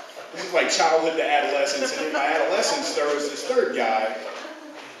this is like childhood to adolescence. And in my adolescence, there was this 3rd guy.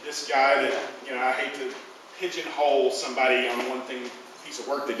 This guy that, you know, I hate to pigeonhole somebody on one piece of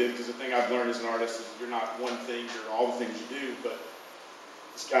work they did, because the thing I've learned as an artist is you're not one thing, you're all the things you do. But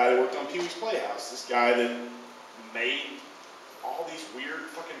this guy that worked on Pee-wee's Playhouse, this guy that made all these weird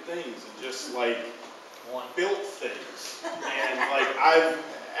fucking things and just like built things. And like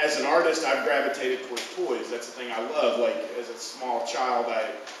as an artist, I've gravitated towards toys. That's the thing I love. Like as a small child, I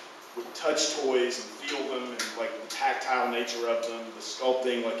would touch toys and feel them, and like the tactile nature of them, the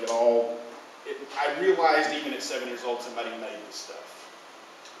sculpting, like I realized even at 7 years old, somebody made this stuff.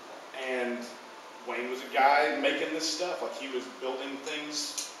 And Wayne was a guy making this stuff. Like he was building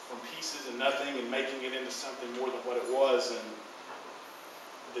things from pieces and nothing and making it into something more than what it was. And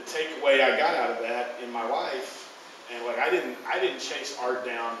the takeaway I got out of that in my life, and like I didn't chase art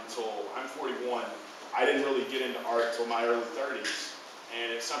down until I'm 41. I didn't really get into art until my early 30s.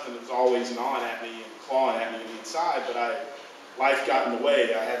 And it's something that was always gnawing at me and clawing at me on the inside, but life got in the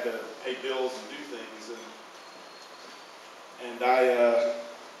way. I had to pay bills and do things.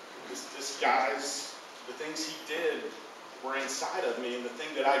 This guy's, the things he did were inside of me, and the thing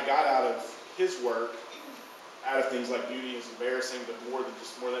that I got out of his work, out of things like beauty is embarrassing, but more than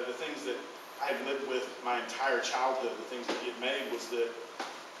the things that I had lived with my entire childhood, the things that he had made, was that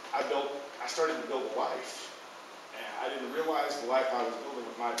I started to build a life. And I didn't realize the life I was building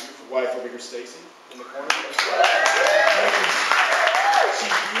with my beautiful wife over here, Stacy, in the corner.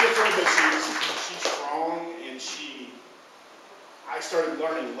 She's beautiful, but she's strong, and I started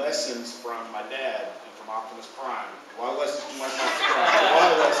learning lessons from my dad and from Optimus Prime. A lot of lessons from Optimus Prime, a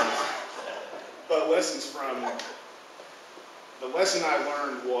lot of lessons. But the lesson I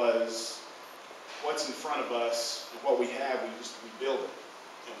learned was what's in front of us and what we have, we build it.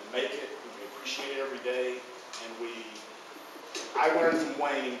 And we make it, and we appreciate it every day. And I learned from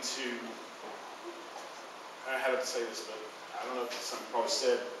Wayne to, I don't know how to say this, but I don't know if it's something you probably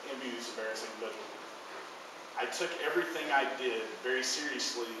said, in beauty is embarrassing, but I took everything I did very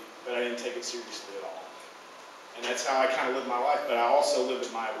seriously, but I didn't take it seriously at all. And that's how I kind of lived my life, but I also lived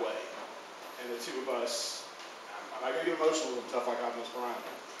it my way. And the two of us, I'm not going to get emotional and stuff like Optimus Prime.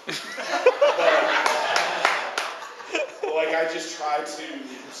 But like I just try to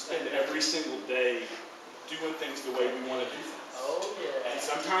spend every single day doing things the way we want to do things. Oh, yeah. And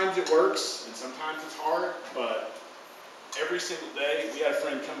sometimes it works, and sometimes it's hard, but every single day, we had a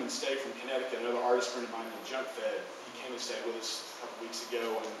friend come and stay from Connecticut, another artist friend of mine named Junk Fed. He came and stayed with us a couple weeks ago,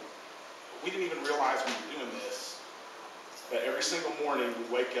 and we didn't even realize we were doing this. But every single morning,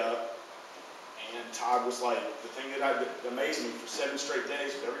 we'd wake up, and Todd was like, the thing that amazed me for 7 straight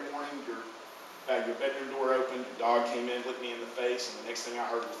days was every morning your bedroom door opened, your dog came in, looked me in the face, and the next thing I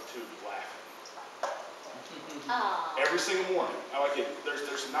heard was the two of you laughing. Every single morning. I like it.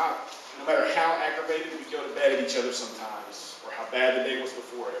 There's not, no matter how aggravated we go to bed at each other sometimes, or how bad the day was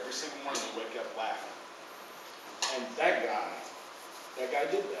before, every single morning we wake up laughing. And that guy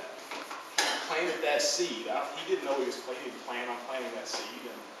did that. He planted that seed. He didn't know he didn't plan on planting that seed,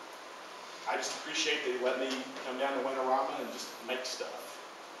 and I just appreciate that he let me come down to Wayne-O-Rama and just make stuff.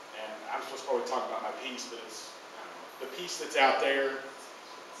 And I'm supposed to probably talk about my piece, but it's the piece that's out there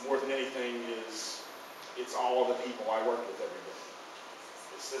more than anything is it's all of the people I work with every day.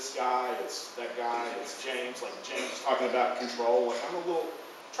 It's this guy, it's that guy, it's James. Like James was talking about control. Like I'm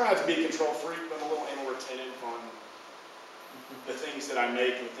trying to be a control freak, but I'm a little anal retentive on the things that I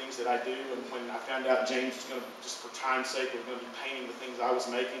make and the things that I do. And when I found out James was going to, just for time's sake, was going to be painting the things I was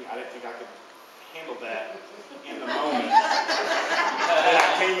making, I didn't think I could handle that in the moment. And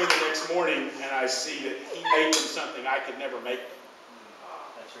I came in the next morning and I see that he made them something I could never make them.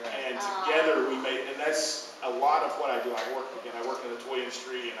 And together we made, and that's a lot of what I do. I work in the toy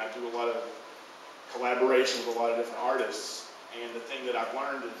industry, and I do a lot of collaboration with a lot of different artists. And the thing that I've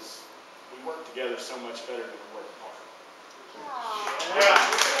learned is we work together so much better than we work apart.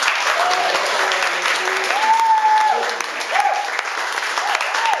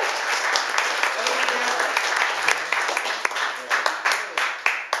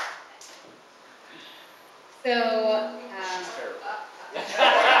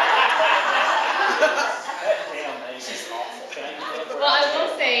 Well, I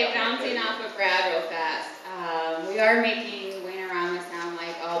will say, bouncing off of Brad real fast, we are making Wayne-O-Rama sound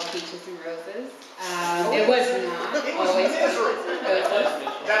like all peaches and roses. It was not always miserable.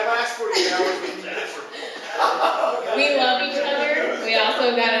 That last 48 hours was miserable. We love each other. We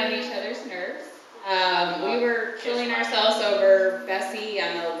also got on each other's nerves. We were killing ourselves over Bessie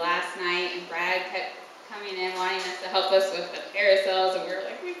on the last night, and Brad kept coming in wanting us to help us with the carousels, and we were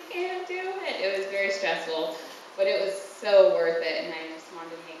like, we can't do it. It was very stressful, but it was so worth it, and I just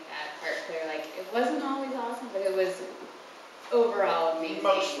wanted to make that part clear. Like, it wasn't always awesome, but it was overall amazing.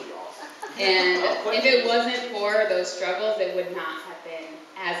 Mostly awesome. And if it wasn't for those struggles, it would not have been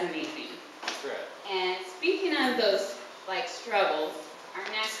as amazing. That's right. And speaking of those like struggles, our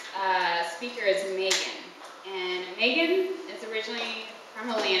next speaker is Megan. And Megan is originally from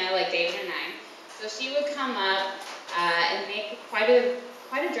Atlanta, like David and I. So she would come up and make quite a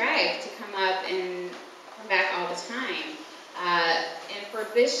drive to come up and come back all the time. And for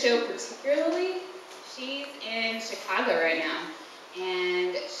this show particularly, she's in Chicago right now.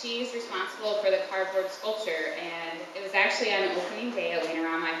 And she's responsible for the cardboard sculpture. And it was actually on opening day at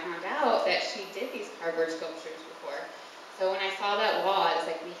Wayne-O-Rama I found out that she did these cardboard sculptures before. So when I saw that wall, I was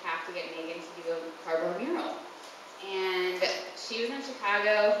like, we have to get Megan to do a cardboard mural. And she was in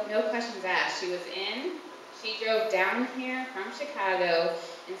Chicago, no questions asked. She drove down here from Chicago,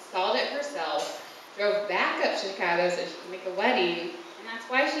 installed it herself, drove back up to Chicago so she could make a wedding. And that's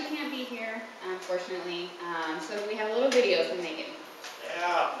why she can't be here, unfortunately. So we have a little video from Megan.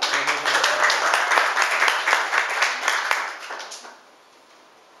 Yeah.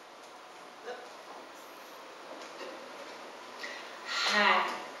 Hi.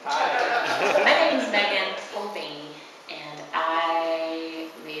 Hi. My name is Megan Mulvaney, and I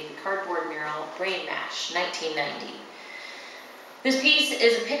made the cardboard mural Brain Mash, 1990. This piece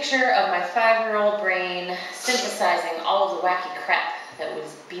is a picture of my 5-year-old brain synthesizing all of the wacky crap that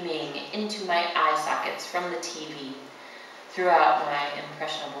was beaming into my eye sockets from the TV throughout my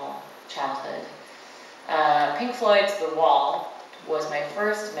impressionable childhood. Pink Floyd's The Wall was my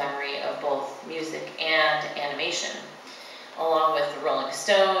first memory of both music and animation, along with the Rolling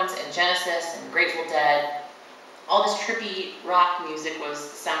Stones and Genesis and Grateful Dead. All this trippy rock music was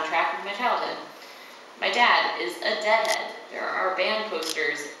the soundtrack of my childhood. My dad is a Deadhead. There are band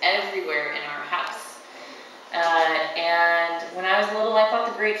posters everywhere in our house. And when I was little, I thought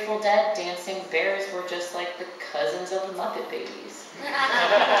the Grateful Dead dancing bears were just like the cousins of the Muppet Babies. So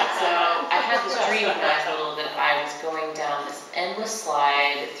I had this dream when I was little that I was going down this endless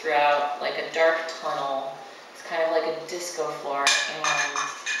slide throughout like a dark tunnel. It's kind of like a disco floor, and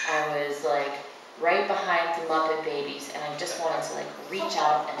I was like right behind the Muppet Babies, and I just wanted to like reach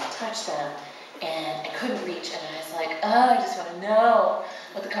out and touch them, and I couldn't reach, and I was like, oh, I just want to know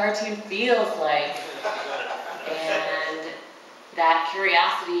what the cartoon feels like. And that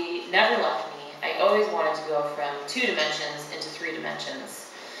curiosity never left me. I always wanted to go from 2 dimensions into 3 dimensions,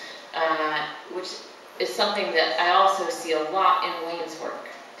 which is something that I also see a lot in Wayne's work.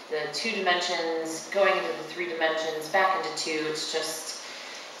 The 2 dimensions, going into the 3 dimensions, back into 2, it's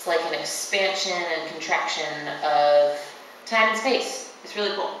like an expansion and contraction of time and space. It's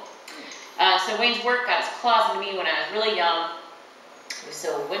really cool. So Wayne's work got its claws into me when I was really young. It was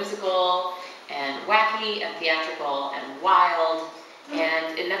so whimsical and wacky and theatrical and wild,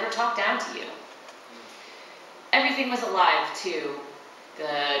 and it never talked down to you. Everything was alive too.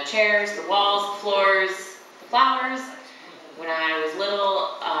 The chairs, the walls, the floors, the flowers. When I was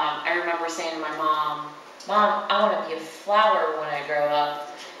little, I remember saying to my mom, "Mom, I want to be a flower when I grow up."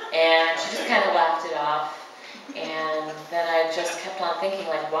 And she just kind of laughed it off. And then I just kept on thinking,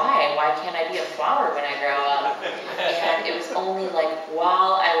 like, why? Why can't I be a flower when I grow up? And it was only like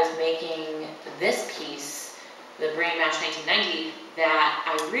while I was making this piece, the Brain Mash 1990, that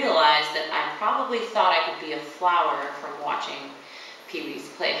I realized that I probably thought I could be a flower from watching Pee-wee's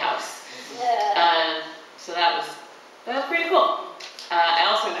Playhouse. So that was pretty cool. I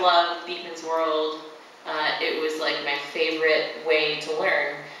also loved Beekman's World. It was like my favorite way to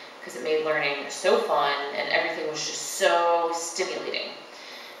learn, because it made learning so fun and everything was just so stimulating.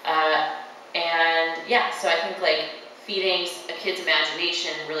 And yeah, so I think like feeding a kid's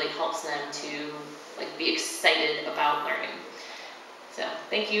imagination really helps them to like be excited about learning. So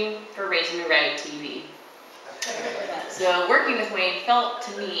thank you for raising me right, TV. So working with Wayne felt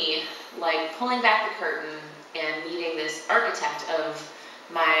to me like pulling back the curtain and meeting this architect of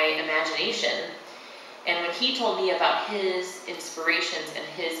my imagination. And when he told me about his inspirations and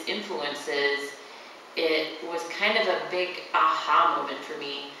his influences, it was kind of a big aha moment for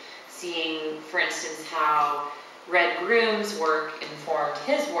me, seeing, for instance, how Red Groom's work informed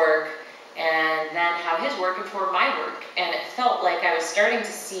his work, and then how his work informed my work. And it felt like I was starting to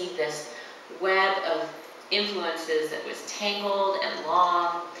see this web of influences that was tangled and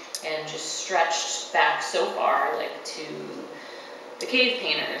long and just stretched back so far, like to the cave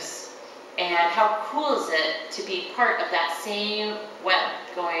painters. And how cool is it to be part of that same web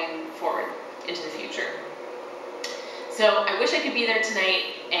going forward into the future? So I wish I could be there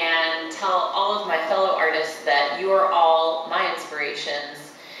tonight and tell all of my fellow artists that you are all my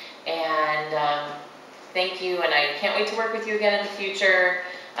inspirations. And thank you, and I can't wait to work with you again in the future.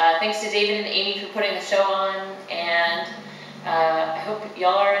 Thanks to David and Amy for putting the show on, and I hope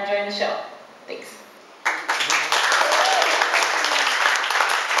y'all are enjoying the show. Thanks.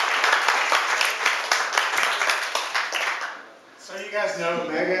 So you guys know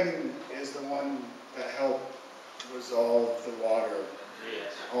Megan is the one that helped resolve the water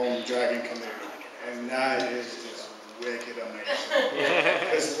on Dragon Canoe, and that is just wicked amazing.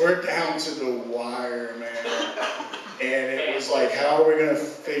 Because we're down to the wire, man, and it was like, how are we gonna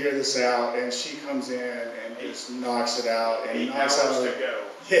figure this out? And she comes in and just knocks it out, and knocks out.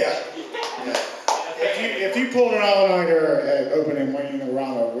 Yeah. If you pulled an all-nighter at opening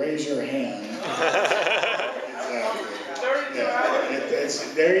Wayne-O-Rama, raise your hand. Exactly. Yeah.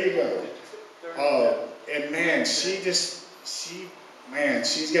 There you go. And man, she's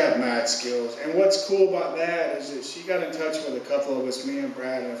got mad skills. And what's cool about that is that she got in touch with a couple of us, me and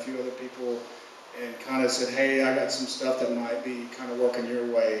Brad and a few other people, and kind of said, hey, I got some stuff that might be kind of working your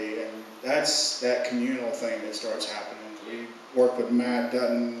way. And that's that communal thing that starts happening. We work with Matt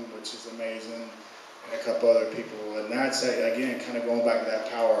Dutton, which is amazing, and a couple other people. And that's, again, kind of going back to that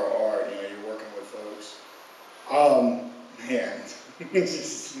power of art. You know, you're working with folks. Man,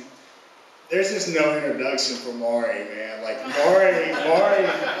 there's just no introduction for Maury, man. Like Maury,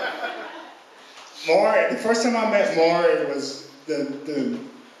 the first time I met Maury was the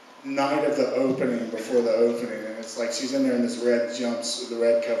night of the opening, before the opening, and it's like she's in there in this red jumps, the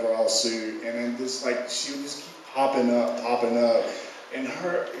red coverall suit, and then just like she would just keep popping up, and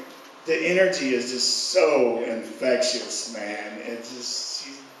the energy is just so infectious, man. It's just,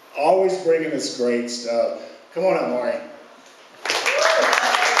 she's always bringing us great stuff. Come on up, Maury.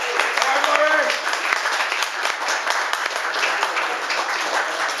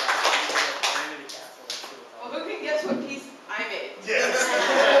 Well, who can guess what piece I made? Yes.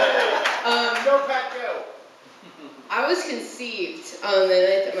 Go, Pat, go.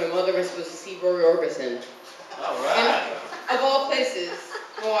 my mother was supposed to see Roy Orbison. All right. And of all places,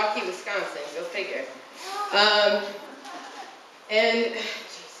 Milwaukee, Wisconsin, go figure. And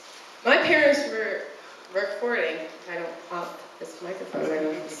my parents were recording. I don't pop this microphone, I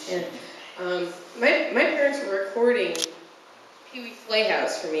don't understand. My parents were recording Pee-wee's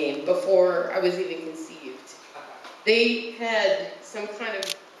Playhouse for me before I was even conceived. They had some kind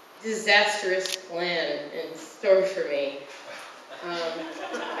of disastrous plan in store for me.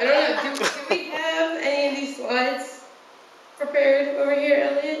 I don't know, do we have any of these slides prepared over here,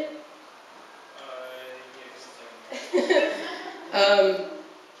 Elliot?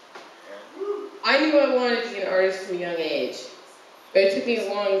 I knew I wanted to be an artist from a young age, but it took me a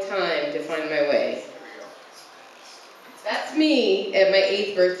long time to find my way. That's me at my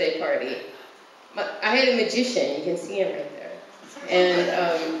 8th birthday party. I had a magician, you can see him right there.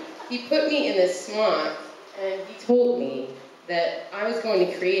 And he put me in this smock, and he told me that I was going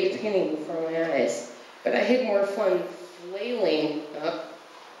to create a painting before my eyes. But I had more fun flailing up.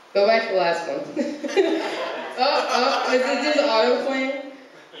 Go back to the last one. Is it just auto playing?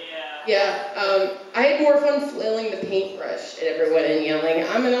 Yeah, I had more fun flailing the paintbrush at everyone and yelling,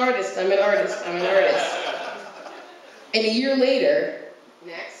 I'm an artist, I'm an artist, I'm an artist. And a year later,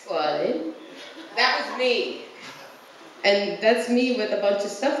 next slide, that was me. And that's me with a bunch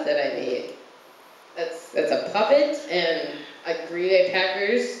of stuff that I made. That's a puppet and a Green Bay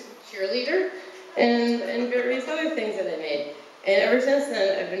Packers cheerleader and various other things that I made. And ever since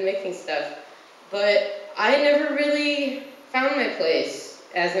then, I've been making stuff. But I never really found my place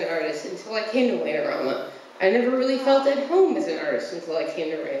as an artist until I came to Wayne-O-Rama. I never really felt at home as an artist until I came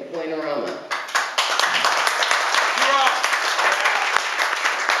to Wayne-O-Rama.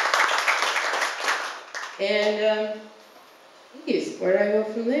 And, geez, where do I go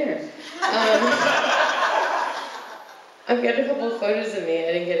from there? I've got a couple of photos of me.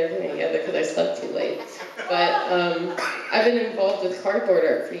 I didn't get everything together because I slept too late. But I've been involved with cardboard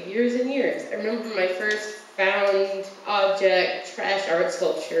art for years and years. I remember my first found object trash art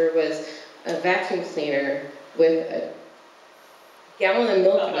sculpture was a vacuum cleaner with a gallon of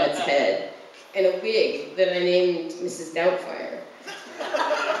milk on its head and a wig that I named Mrs. Doubtfire.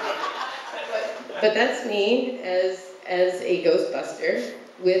 But that's me as a Ghostbuster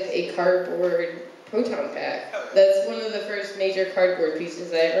with a cardboard proton pack. That's one of the first major cardboard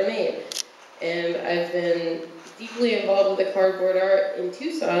pieces I ever made. And I've been deeply involved with the cardboard art in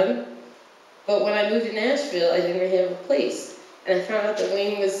Tucson, but when I moved to Nashville, I didn't really have a place. And I found out that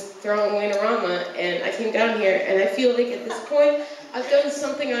Wayne was throwing Wayne-O-Rama, and I came down here, and I feel like at this point, I've done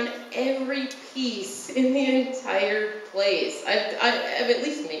something on every piece in the entire place. I've at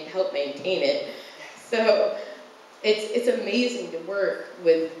least helped maintain it. So it's amazing to work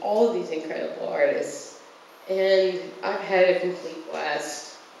with all of these incredible artists. And I've had a complete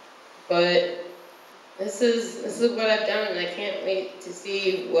blast. But this is what I've done, and I can't wait to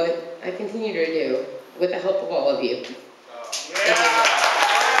see what I continue to do with the help of all of you.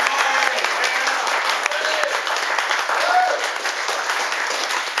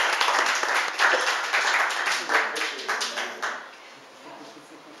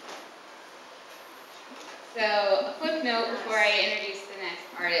 So, a quick note before I introduce the next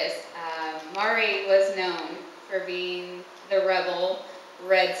artist. Mari was known for being the rebel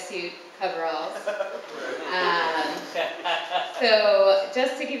red suit coveralls. So,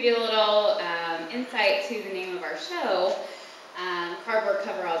 just to give you a little insight to the name of our show, Cardboard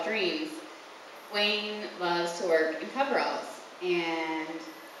Coverall Dreams, Wayne loves to work in coveralls, and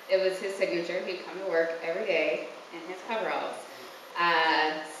it was his signature. He'd come to work every day in his coveralls.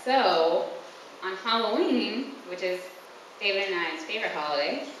 So, on Halloween, which is David and I's favorite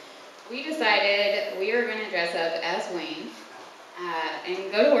holiday, we decided we were going to dress up as Wayne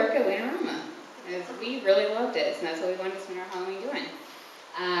and go to work at Wayne-O-Rama, because we really loved it, and that's what we wanted to spend our Halloween doing.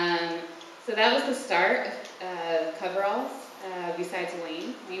 So that was the start of coveralls, besides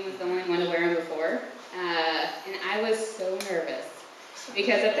Wayne. Wayne was the only one to wear them before, and I was so nervous,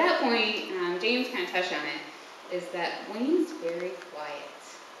 because at that point, James kind of touched on it, is that Wayne's very quiet.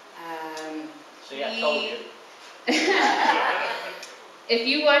 See, I told you. If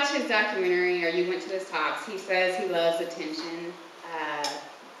you watch his documentary or you went to his talks, he says he loves attention,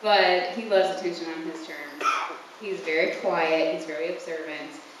 but he loves attention on his terms. He's very quiet, he's very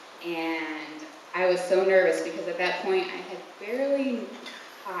observant, and I was so nervous because at that point I had barely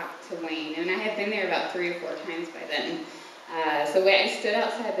talked to Wayne, and I had been there about 3 or 4 times by then. So I stood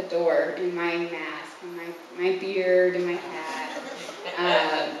outside the door in my mask and my beard and my hat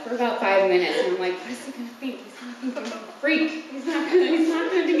for about 5 minutes, and I'm like, what is he gonna think? He's gonna think I'm a freak. He's not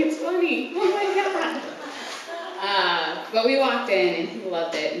gonna think it's funny. Oh my god. But we walked in and he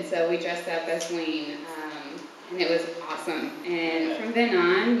loved it, and so we dressed up as Wayne, and it was awesome. And from then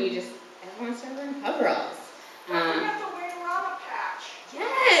on, everyone started wearing coveralls. We got the Wayne-O-Rama patch.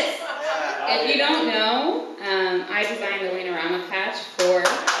 Yes! If you don't know, I designed the Wayne-O-Rama patch for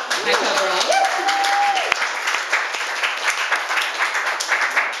my coveralls.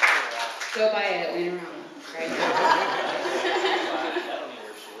 Go buy it at Wayne-O-Rama right now.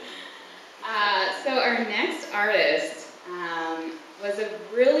 So our next artist was a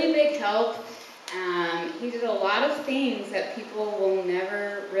really big help. He did a lot of things that people will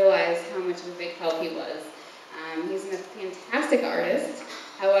never realize how much of a big help he was. He's a fantastic artist.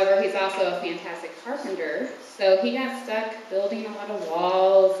 However, he's also a fantastic carpenter. So he got stuck building a lot of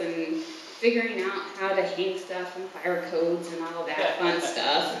walls and figuring out how to hang stuff and fire codes and all that fun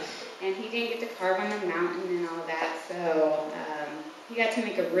stuff. And he didn't get to carve on the mountain and all that. So he got to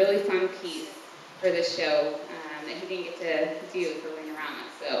make a really fun piece for the show that he didn't get to do for Wayne-O-Rama.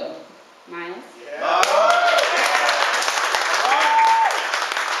 So, Miles? Yeah.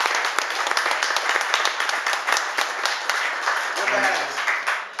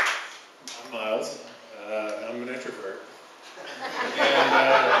 I'm Miles. I'm an introvert.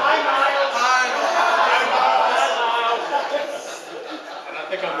 And I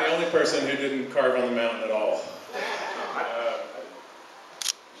think I'm the only person who didn't carve on the mountain at all.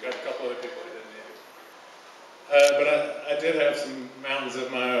 Got a couple other people who didn't either. But I did have some mountains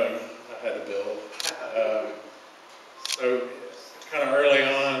of my own I had to build. So kind of early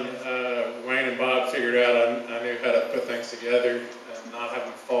on, Wayne and Bob figured out I knew how to put things together and not have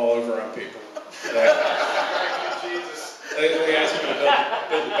them fall over on people. They asked me to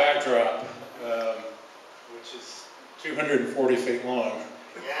build the backdrop, which is 240 feet long.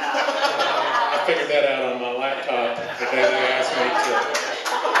 I figured that out on my laptop the day they asked me to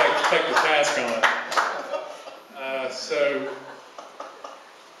take the task on. So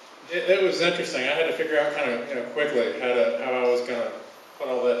it was interesting. I had to figure out kind of quickly how I was going to put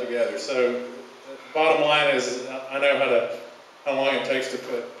all that together. So the bottom line is I know how long it takes to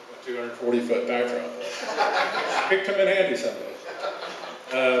put a 240-foot backdrop. It could come in handy someday.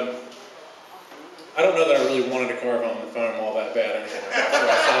 I don't know that I really wanted to carve on the foam all that bad anyway.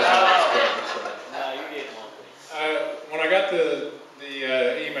 When I got the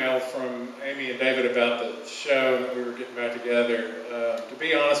email from Amy and David about the show that we were getting back together, to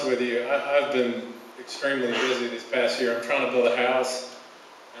be honest with you, I've been extremely busy this past year. I'm trying to build a house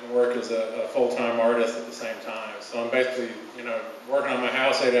and work as a full-time artist at the same time. So I'm basically, working on my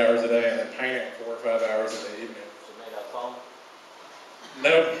house 8 hours a day and then painting 4 or 5 hours in the evening.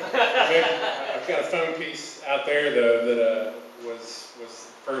 No, I've got a foam piece out there though that was the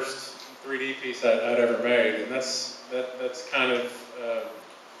first 3D piece I'd ever made, and that's kind of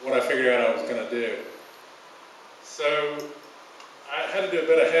what I figured out I was going to do. So I had to do a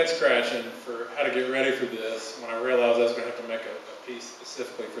bit of head scratching for how to get ready for this when I realized I was going to have to make a piece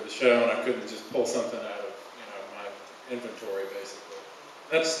specifically for the show, and I couldn't just pull something out of my inventory basically.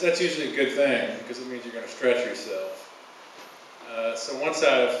 That's usually a good thing because it means you're going to stretch yourself. So once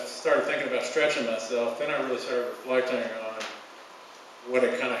I started thinking about stretching myself, then I really started reflecting on what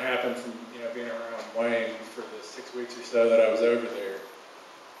had kind of happened from being around Wayne for the 6 weeks or so that I was over there,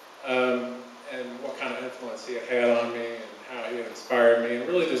 and what kind of influence he had on me and how he had inspired me. And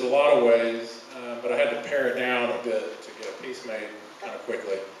really, there's a lot of ways, but I had to pare it down a bit to get a piece made kind of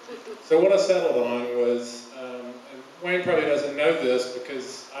quickly. So what I settled on was, and Wayne probably doesn't know this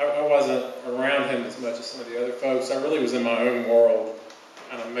because I wasn't around him as much as some of the other folks. I really was in my own world,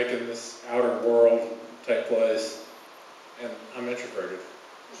 kind of making this outer world take place, and I'm introverted.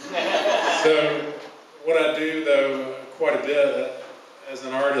 So what I do, though, quite a bit as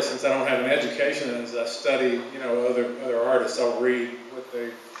an artist, since I don't have an education, is I study, other artists. I'll read what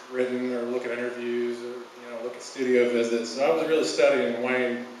they've written or look at interviews or, look at studio visits. So I was really studying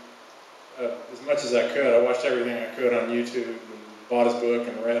Wayne as much as I could. I watched everything I could on YouTube and bought his book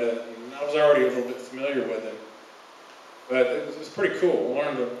and read it. And I was already a little bit familiar with him. But it was pretty cool.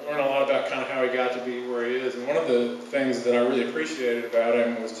 Learned a lot about kind of how he got to be where he is. And one of the things that I really appreciated about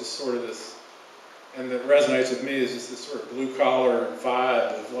him was just sort of this, and that resonates with me, is just this sort of blue-collar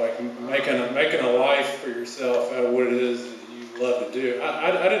vibe of like making a life for yourself out of what it is that you love to do.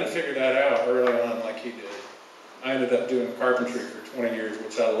 I didn't figure that out early on like he did. I ended up doing carpentry for 20 years,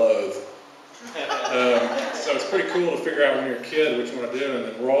 which I love. So it's pretty cool to figure out when you're a kid what you want to do and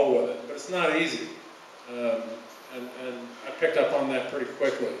then roll with it. But it's not easy. And I picked up on that pretty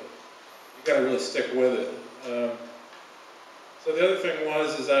quickly. You got to really stick with it. So the other thing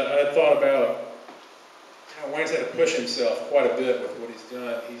is I thought about how Wayne's had to push himself quite a bit with what he's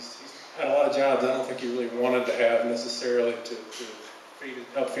done. He's had a lot of jobs I don't think he really wanted to have necessarily to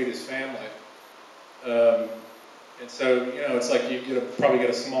help feed his family. And so, you know, it's like you probably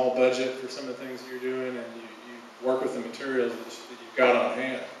get a small budget for some of the things you're doing, and you work with the materials that you've got on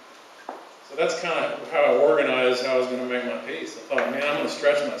hand. So that's kind of how I organized how I was going to make my piece. I thought, man, I'm going to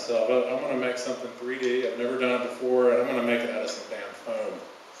stretch myself. I'm going to make something 3D. I've never done it before, and I'm going to make it out of some damn foam.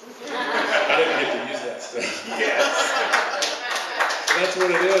 I didn't get to use that stuff. Yes. So that's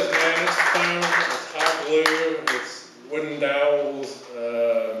what it is, man. It's foam, it's hot glue, it's wooden dowels,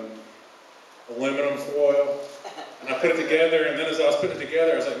 aluminum foil. And I put it together, and then as I was putting it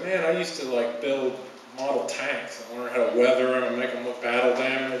together, I was like, man, I used to like build model tanks and learn how to weather them and make them look battle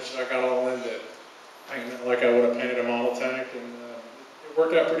damaged. I got all into painting it like I would have painted a model tank, and it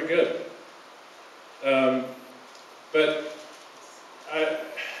worked out pretty good. But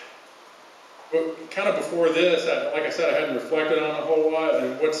kind of before this, like I said, I hadn't reflected on it a whole lot,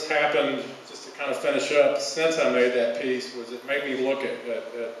 and what's happened, just to kind of finish up, since I made that piece, was it made me look at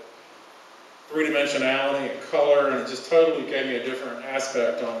three-dimensionality and color, and it just totally gave me a different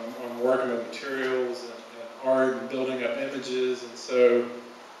aspect on working with materials and art and building up images. And so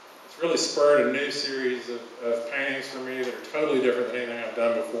it's really spurred a new series of paintings for me that are totally different than anything I've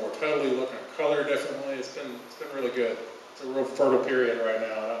done before, totally looking at color differently. It's been really good. It's a real fertile period right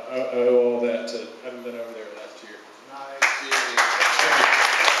now. I owe all that to having been over there last year.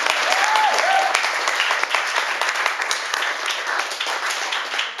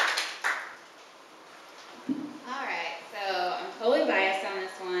 Alright, so I'm totally biased on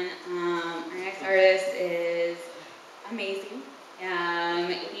this one. Our next artist is amazing.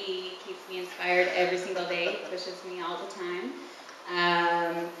 He keeps me inspired every single day, pushes me all the time.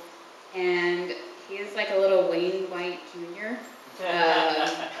 And he is like a little Wayne White Jr.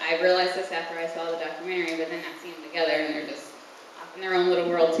 I realized this after I saw the documentary, but then I see them together and they're just off in their own little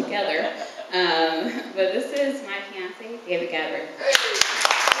world together. But this is my fiance, David Gabbard.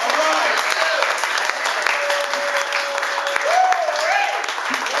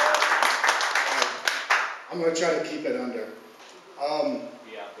 I'm going to try to keep it under. Yeah,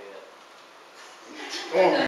 I bet. Oh,